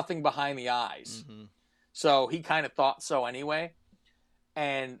 there's nothing behind the eyes. Mm-hmm. So he kind of thought so anyway.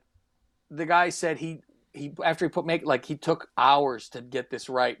 And the guy said he after he took hours to get this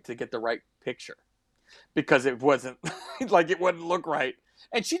right, to get the right picture. Because it wasn't, like, it wouldn't look right.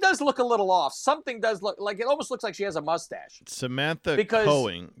 And she does look a little off. Something does look, like, it almost looks like she has a mustache. Samantha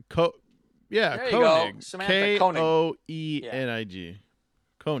Koenig. There you go. Samantha Koenig. Koenig.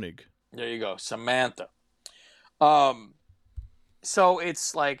 Koenig. There you go. Samantha. So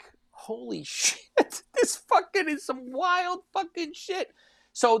it's like, holy shit. This fucking is some wild fucking shit.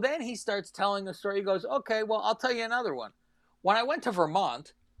 So then he starts telling the story. He goes, okay, well, I'll tell you another one. When I went to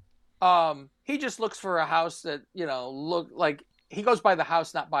Vermont, he just looks for a house that, look like, he goes by the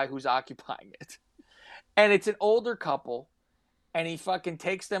house, not by who's occupying it. And it's an older couple, and he fucking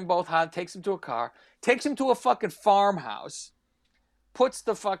takes them both home, takes them to a car, takes them to a fucking farmhouse, puts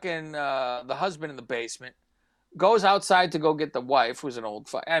the fucking, the husband in the basement, goes outside to go get the wife, who's an old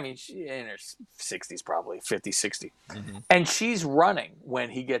she in her 60s probably, 50, 60. Mm-hmm. And she's running when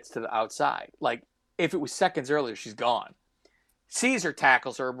he gets to the outside. Like, if it was seconds earlier, she's gone. Sees her,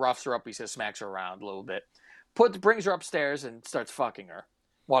 tackles her, roughs her up, he says, smacks her around a little bit. Brings her upstairs and starts fucking her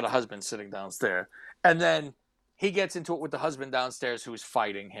while the husband's sitting downstairs. And then he gets into it with the husband downstairs who's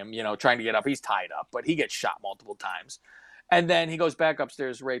fighting him, trying to get up. He's tied up, but he gets shot multiple times. And then he goes back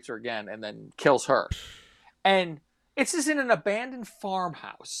upstairs, rapes her again, and then kills her. And it's just in an abandoned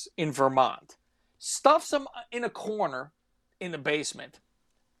farmhouse in Vermont. Stuffs them in a corner in the basement.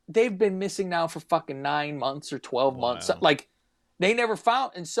 They've been missing now for fucking 9 months or 12 months. Like, they never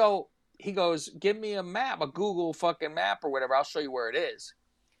found. And so he goes, give me a map, a Google fucking map or whatever. I'll show you where it is.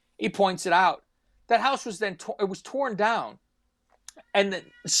 He points it out. That house was then, it was torn down and then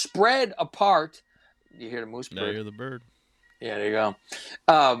spread apart. You hear the moose bird? Now you hear the bird. Yeah, there you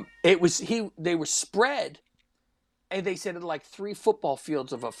go. They were spread, and they said it like 3 football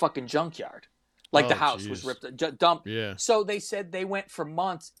fields of a fucking junkyard. Like the house was ripped, dumped. Yeah. So they said they went for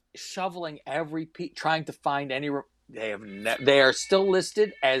months shoveling every piece, trying to find any. They are still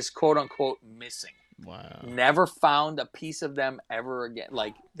listed as quote unquote missing. Wow. Never found a piece of them ever again.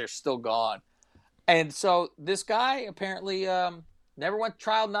 Like, they're still gone. And so this guy apparently never went to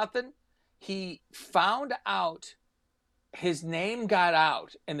trial, nothing. He found out. His name got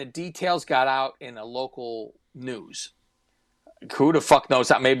out and the details got out in a local news. Who the fuck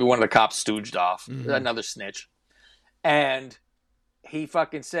knows? Maybe one of the cops stooged off. Mm-hmm. Another snitch. And he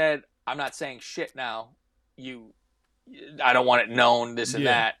fucking said, I'm not saying shit now. I don't want it known, this and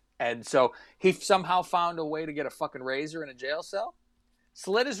that. And so he somehow found a way to get a fucking razor in a jail cell,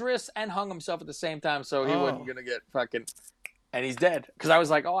 slit his wrists, and hung himself at the same time so he wasn't going to get fucking... And he's dead. Because I was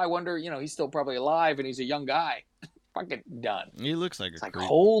like, I wonder, he's still probably alive and he's a young guy. Fucking done. He looks like a creep.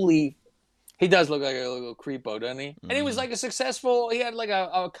 Holy... He does look like a little creepo, doesn't he? Mm-hmm. And he was like he had like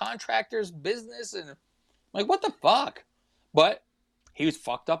a contractor's business, and like, what the fuck? But he was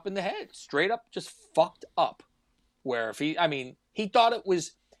fucked up in the head. Straight up just fucked up. Where he thought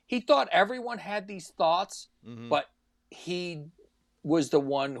everyone had these thoughts, mm-hmm. but he was the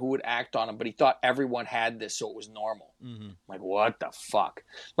one who would act on them, but he thought everyone had this, so it was normal. Mm-hmm. Like, what the fuck?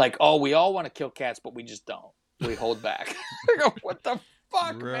 Like, we all want to kill cats, but we just don't. We hold back. What the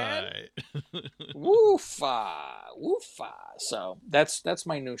fuck, man? Woofa. So that's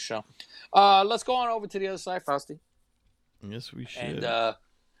my new show. Let's go on over to the other side, Fausty. Yes, we should. And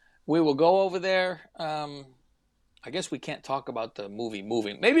we will go over there. I guess we can't talk about the movie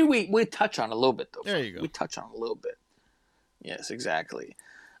moving. Maybe we touch on a little bit, though. There you go. We touch on a little bit. Yes, exactly.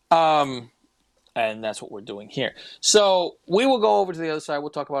 And that's what we're doing here. So we will go over to the other side. We'll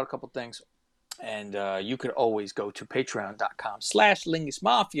talk about a couple things. And you could always go to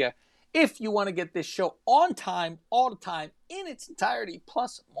patreon.com/LingusMafia if you want to get this show on time, all the time, in its entirety,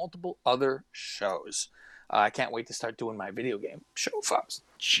 plus multiple other shows. I can't wait to start doing my video game show, folks.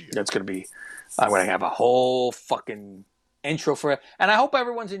 That's going to be... I'm going to have a whole fucking intro for it. And I hope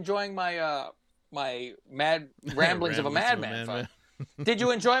everyone's enjoying my my mad ramblings of a madman. Did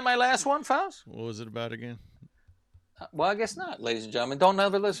you enjoy my last one, Faust? What was it about again? Well, I guess not, ladies and gentlemen. Don't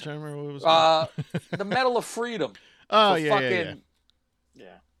ever listen. I'm trying to remember what it was about. The Medal of Freedom. Oh, yeah.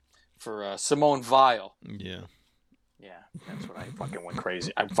 For Simone Weil. Yeah. Yeah, that's what I fucking went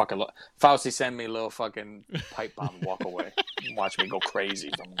crazy. I fucking Fauci send me a little fucking pipe bomb, walk away, watch me go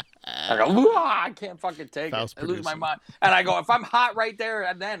crazy. I go, I can't fucking take it. I lose my mind, and I go, if I'm hot right there,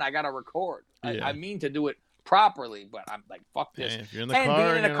 and then I gotta record. Yeah. I mean to do it properly, but I'm like, fuck this. If you're in the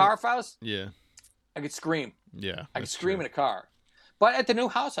car, being in a car, Faust, yeah, I could scream. Yeah, I could scream in a car, but at the new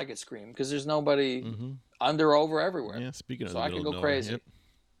house, I could scream because there's nobody under, over, everywhere. Yeah, speaking of, so I can go crazy. Yep.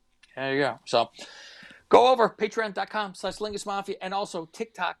 There you go. So. Go over patreon.com/Lingus Mafia and also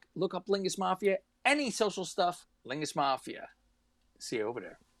TikTok. Look up Lingus Mafia. Any social stuff, Lingus Mafia. See you over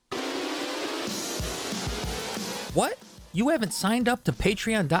there. What? You haven't signed up to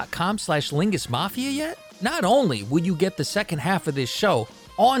patreon.com/Lingus Mafia yet? Not only will you get the second half of this show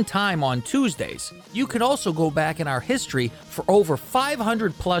on time on Tuesdays, you could also go back in our history for over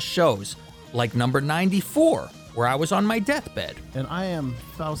 500 plus shows, like number 94, where I was on my deathbed. And I am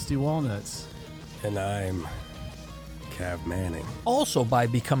Fausty Walnuts. And I'm Cav Manning. Also, by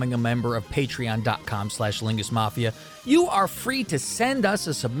becoming a member of patreon.com/Lingus Mafia, you are free to send us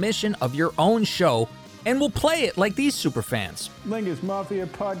a submission of your own show, and we'll play it like these superfans. Lingus Mafia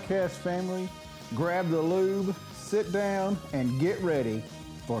podcast family, grab the lube, sit down, and get ready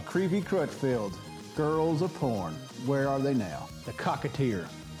for Creepy Crutchfield's Girls of Porn. Where are they now? The Cocketeer.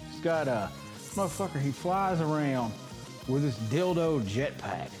 He's got a motherfucker, he flies around with this dildo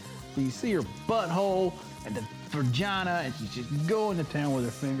jetpack. You see her butthole and the vagina, and she's just going to town with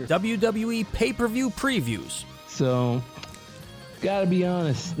her fingers. WWE pay-per-view previews. So, gotta be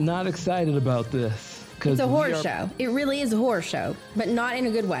honest, not excited about this. It's a horror show. It really is a horror show, but not in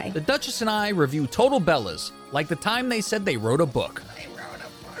a good way. The Duchess and I review Total Bellas, like the time they said they wrote a book. They wrote a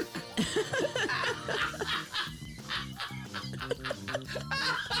book.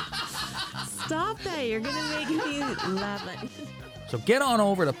 Stop that. You're going to make me laugh. So get on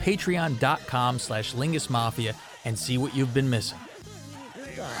over to patreon.com/Lingus Mafia and see what you've been missing. You're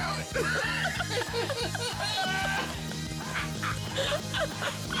gonna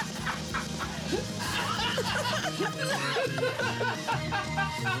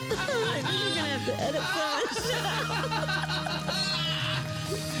have to edit so much.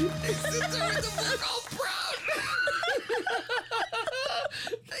 They sit there in the book all proud.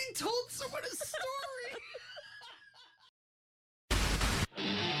 They told someone a story.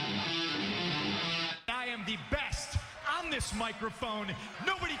 I am the best on this microphone.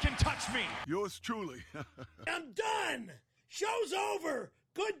 Nobody can touch me. Yours truly. I'm done. Show's over.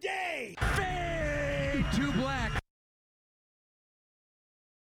 Good day. Fade to black.